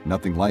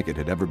 Nothing like it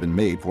had ever been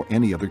made for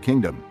any other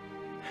kingdom.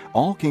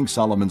 All King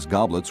Solomon's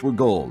goblets were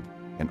gold,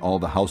 and all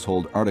the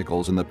household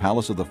articles in the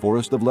palace of the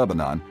forest of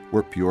Lebanon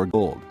were pure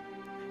gold.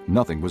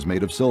 Nothing was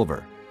made of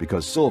silver,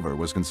 because silver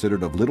was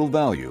considered of little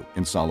value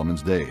in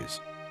Solomon's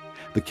days.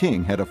 The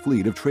king had a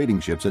fleet of trading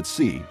ships at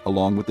sea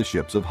along with the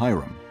ships of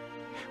Hiram.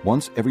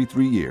 Once every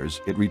 3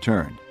 years it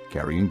returned,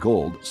 carrying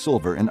gold,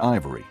 silver, and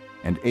ivory,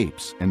 and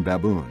apes and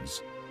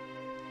baboons.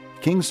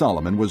 King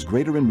Solomon was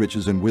greater in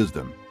riches and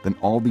wisdom than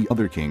all the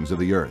other kings of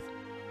the earth.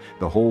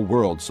 The whole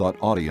world sought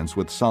audience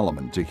with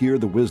Solomon to hear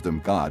the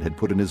wisdom God had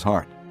put in his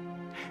heart.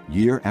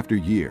 Year after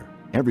year,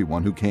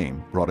 everyone who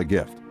came brought a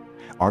gift,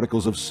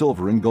 articles of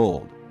silver and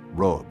gold,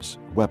 robes,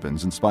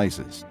 weapons and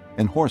spices,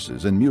 and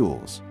horses and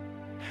mules.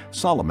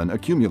 Solomon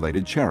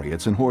accumulated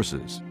chariots and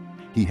horses.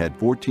 He had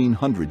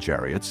 1,400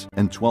 chariots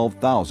and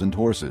 12,000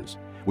 horses,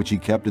 which he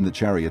kept in the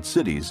chariot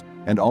cities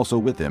and also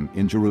with him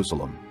in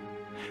Jerusalem.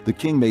 The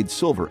king made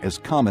silver as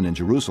common in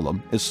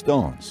Jerusalem as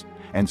stones,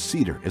 and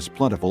cedar as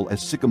plentiful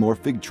as sycamore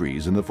fig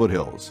trees in the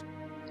foothills.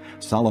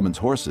 Solomon's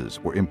horses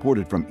were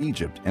imported from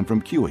Egypt and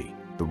from Cuwe.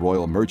 The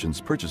royal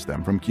merchants purchased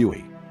them from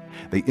Cuwe.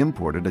 They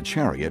imported a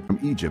chariot from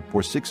Egypt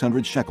for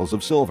 600 shekels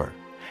of silver,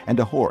 and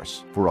a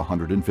horse for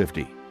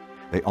 150.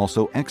 They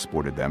also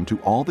exported them to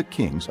all the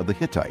kings of the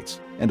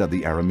Hittites and of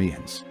the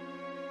Arameans.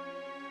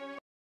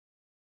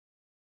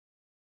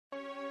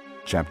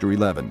 Chapter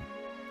 11.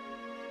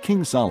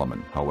 King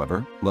Solomon,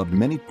 however, loved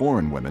many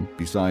foreign women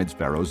besides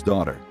Pharaoh's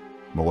daughter,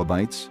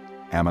 Moabites,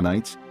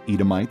 Ammonites,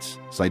 Edomites,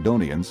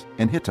 Sidonians,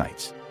 and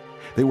Hittites.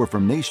 They were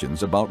from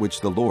nations about which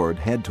the Lord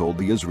had told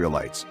the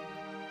Israelites,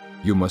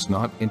 "You must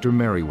not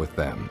intermarry with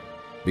them,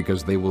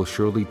 because they will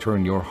surely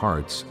turn your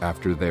hearts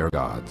after their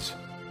gods."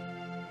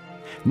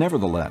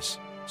 Nevertheless,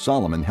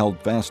 Solomon held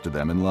fast to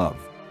them in love.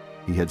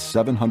 He had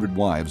 700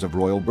 wives of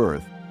royal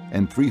birth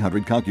and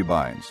 300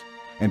 concubines,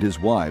 and his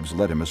wives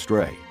led him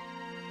astray.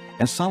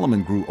 As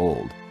Solomon grew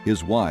old,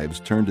 his wives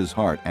turned his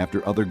heart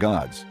after other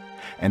gods,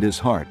 and his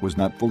heart was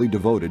not fully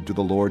devoted to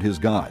the Lord his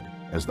God,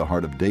 as the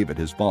heart of David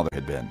his father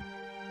had been.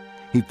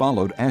 He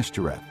followed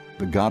Ashtoreth,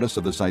 the goddess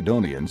of the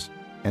Sidonians,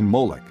 and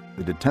Molech,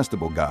 the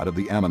detestable god of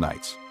the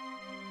Ammonites.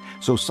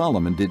 So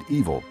Solomon did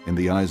evil in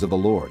the eyes of the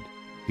Lord.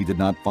 He did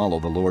not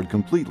follow the Lord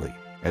completely,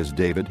 as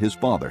David his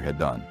father had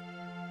done.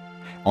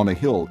 On a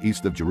hill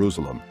east of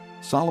Jerusalem,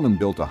 Solomon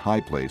built a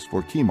high place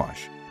for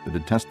Chemosh, the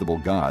detestable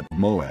god of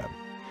Moab,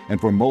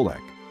 and for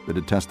Molech, the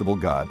detestable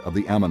god of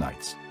the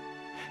Ammonites.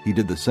 He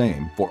did the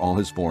same for all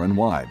his foreign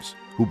wives,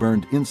 who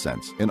burned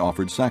incense and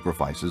offered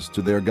sacrifices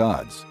to their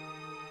gods.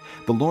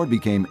 The Lord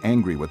became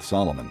angry with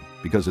Solomon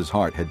because his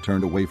heart had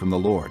turned away from the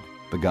Lord,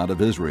 the God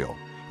of Israel,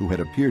 who had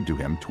appeared to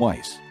him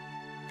twice.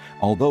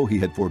 Although he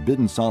had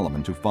forbidden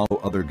Solomon to follow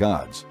other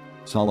gods,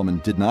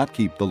 Solomon did not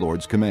keep the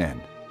Lord's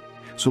command.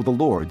 So the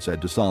Lord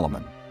said to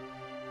Solomon,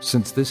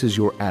 "Since this is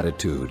your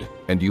attitude,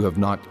 and you have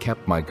not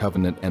kept my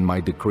covenant and my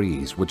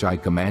decrees which I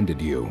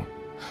commanded you,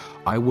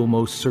 I will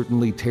most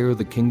certainly tear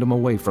the kingdom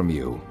away from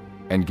you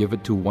and give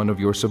it to one of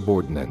your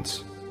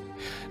subordinates.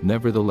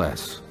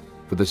 Nevertheless,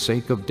 for the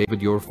sake of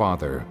David your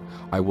father,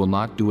 I will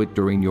not do it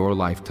during your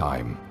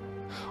lifetime.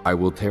 I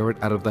will tear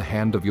it out of the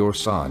hand of your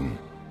son.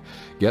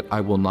 Yet I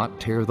will not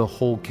tear the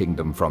whole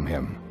kingdom from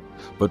him,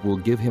 but will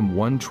give him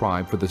one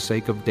tribe for the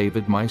sake of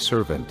David my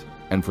servant,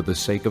 and for the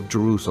sake of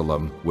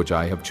Jerusalem, which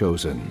I have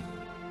chosen."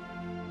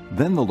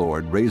 Then the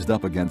Lord raised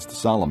up against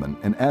Solomon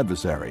an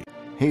adversary,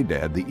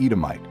 Hadad the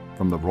Edomite,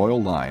 from the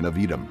royal line of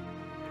Edom.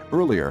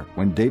 Earlier,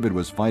 when David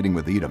was fighting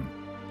with Edom,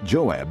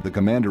 Joab, the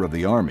commander of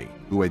the army,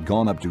 who had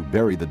gone up to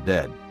bury the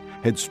dead,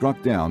 had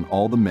struck down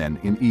all the men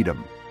in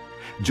Edom.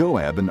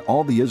 Joab and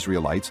all the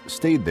Israelites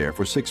stayed there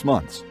for 6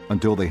 months,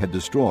 until they had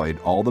destroyed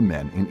all the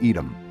men in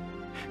Edom.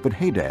 But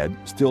Hadad,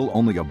 still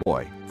only a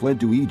boy, fled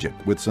to Egypt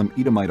with some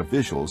Edomite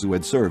officials who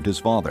had served his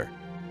father.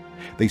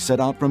 They set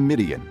out from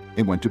Midian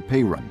and went to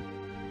Paran.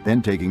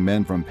 Then, taking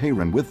men from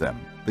Paran with them,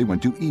 they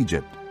went to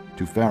Egypt,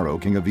 to Pharaoh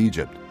king of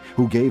Egypt,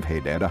 who gave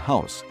Hadad a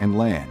house and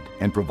land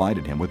and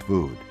provided him with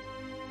food.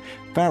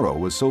 Pharaoh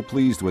was so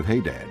pleased with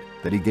Hadad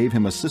that he gave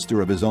him a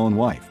sister of his own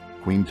wife,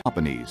 Queen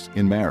Tahpenes,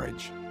 in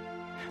marriage.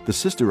 The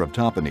sister of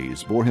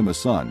Tahpenes bore him a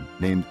son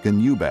named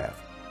Genubath,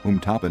 whom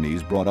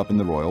Tahpenes brought up in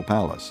the royal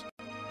palace.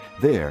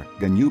 There,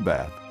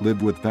 Genubath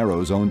lived with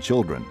Pharaoh's own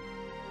children.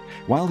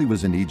 While he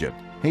was in Egypt,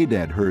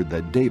 Hadad heard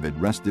that David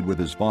rested with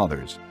his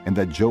fathers, and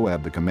that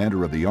Joab, the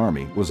commander of the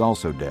army, was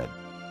also dead.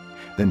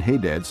 Then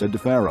Hadad said to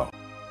Pharaoh,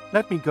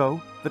 "Let me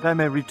go, that I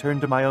may return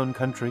to my own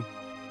country."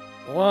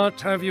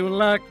 "What have you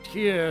lacked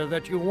here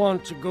that you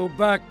want to go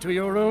back to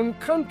your own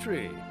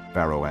country?"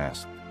 Pharaoh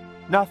asked.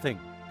 "Nothing,"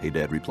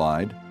 Hadad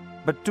replied.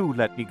 "but do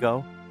let me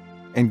go."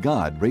 And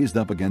God raised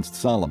up against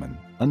Solomon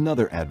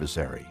another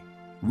adversary,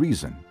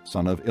 Rezon,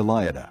 son of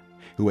Eliada,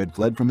 who had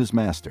fled from his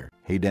master,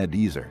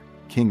 Hadadezer,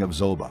 king of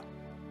Zobah.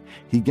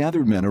 He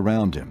gathered men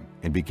around him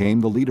and became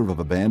the leader of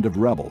a band of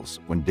rebels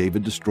when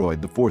David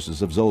destroyed the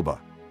forces of Zobah.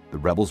 The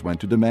rebels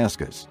went to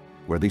Damascus,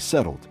 where they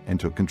settled and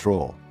took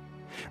control.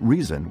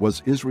 Rezon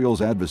was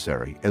Israel's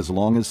adversary as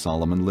long as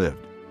Solomon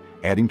lived,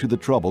 adding to the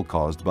trouble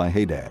caused by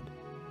Hadad.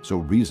 So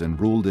Rezon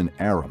ruled in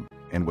Aram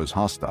and was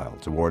hostile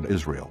toward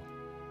Israel.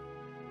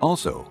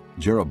 Also,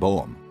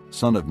 Jeroboam,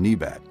 son of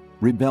Nebat,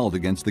 rebelled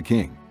against the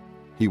king.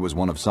 He was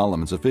one of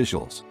Solomon's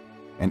officials,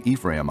 an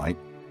Ephraimite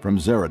from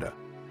Zeradah,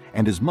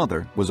 and his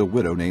mother was a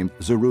widow named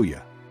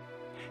Zeruiah.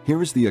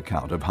 Here is the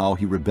account of how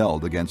he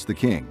rebelled against the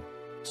king.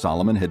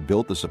 Solomon had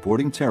built the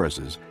supporting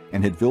terraces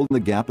and had filled the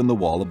gap in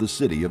the wall of the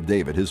city of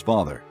David his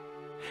father.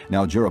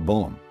 Now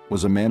Jeroboam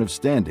was a man of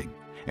standing,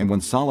 and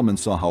when Solomon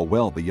saw how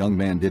well the young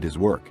man did his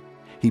work,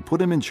 he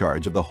put him in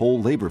charge of the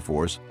whole labor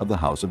force of the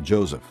house of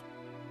Joseph.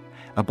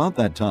 About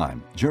that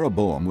time,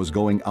 Jeroboam was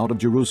going out of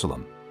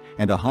Jerusalem,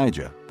 and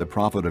Ahijah, the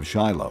prophet of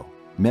Shiloh,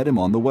 met him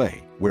on the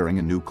way, wearing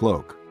a new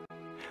cloak.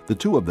 The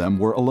two of them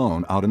were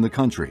alone out in the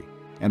country,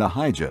 and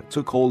Ahijah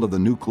took hold of the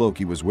new cloak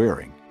he was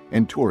wearing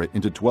and tore it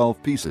into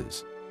 12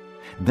 pieces.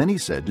 Then he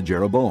said to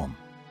Jeroboam,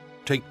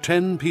 "Take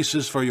 10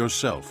 pieces for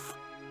yourself,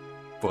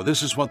 for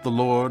this is what the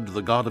Lord,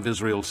 the God of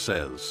Israel,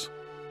 says.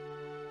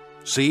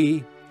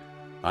 See,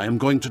 I am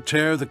going to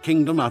tear the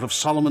kingdom out of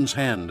Solomon's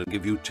hand and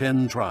give you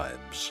 10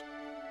 tribes.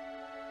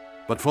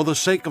 But for the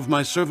sake of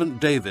my servant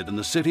David and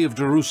the city of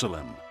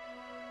Jerusalem,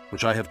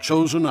 which I have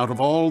chosen out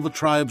of all the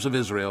tribes of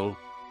Israel,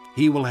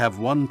 he will have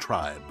 1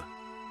 tribe.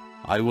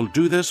 I will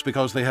do this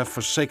because they have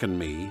forsaken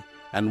me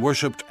and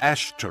worshipped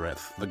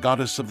Ashtoreth, the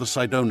goddess of the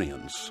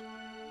Sidonians,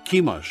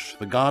 Chemosh,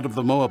 the god of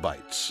the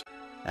Moabites,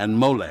 and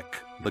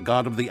Molech, the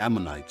god of the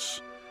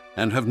Ammonites,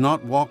 and have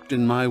not walked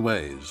in my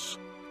ways,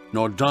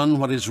 nor done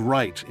what is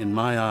right in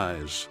my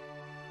eyes,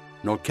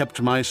 nor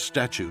kept my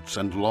statutes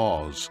and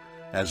laws,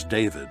 as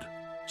David,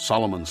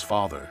 Solomon's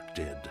father,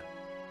 did.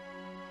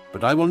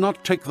 But I will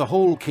not take the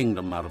whole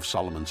kingdom out of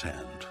Solomon's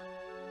hand.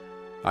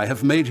 I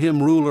have made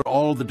him ruler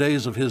all the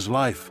days of his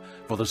life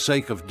for the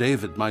sake of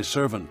David my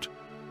servant,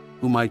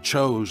 whom I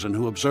chose and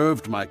who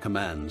observed my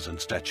commands and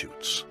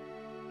statutes.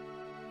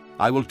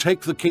 I will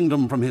take the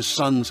kingdom from his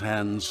son's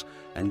hands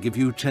and give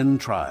you 10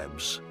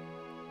 tribes.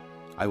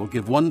 I will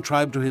give 1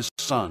 tribe to his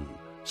son,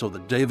 so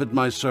that David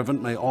my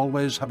servant may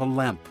always have a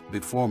lamp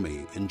before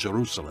me in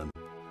Jerusalem,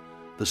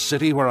 the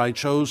city where I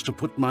chose to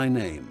put my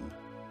name.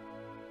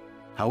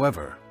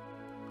 However,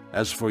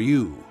 as for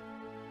you,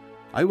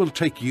 I will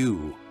take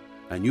you,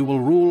 and you will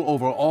rule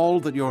over all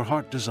that your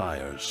heart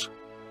desires.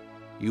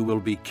 You will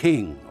be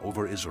king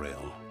over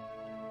Israel.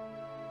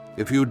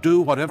 If you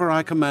do whatever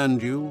I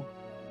command you,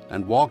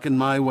 and walk in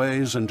my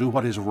ways and do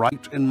what is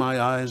right in my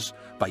eyes,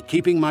 by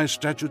keeping my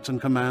statutes and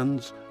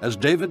commands, as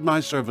David my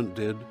servant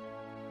did,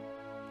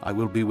 I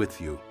will be with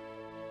you.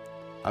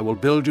 I will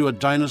build you a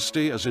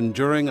dynasty as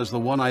enduring as the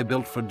one I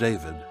built for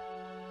David,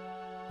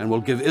 and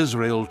will give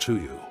Israel to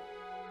you.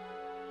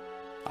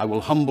 I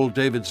will humble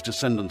David's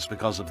descendants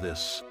because of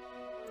this,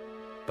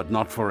 but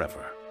not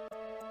forever.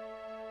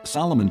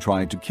 Solomon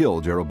tried to kill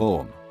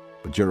Jeroboam,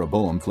 but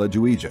Jeroboam fled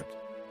to Egypt,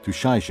 to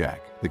Shishak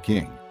the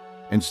king,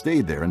 and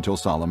stayed there until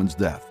Solomon's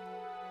death.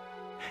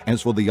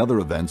 As for the other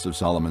events of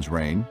Solomon's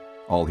reign,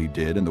 all he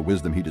did and the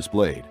wisdom he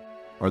displayed,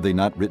 are they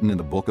not written in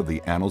the book of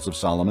the Annals of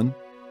Solomon?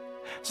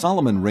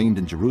 Solomon reigned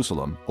in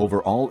Jerusalem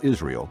over all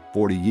Israel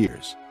 40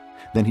 years.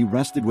 Then he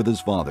rested with his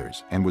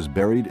fathers and was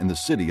buried in the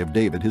city of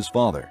David his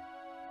father.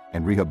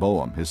 And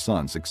Rehoboam his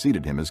son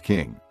succeeded him as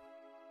king.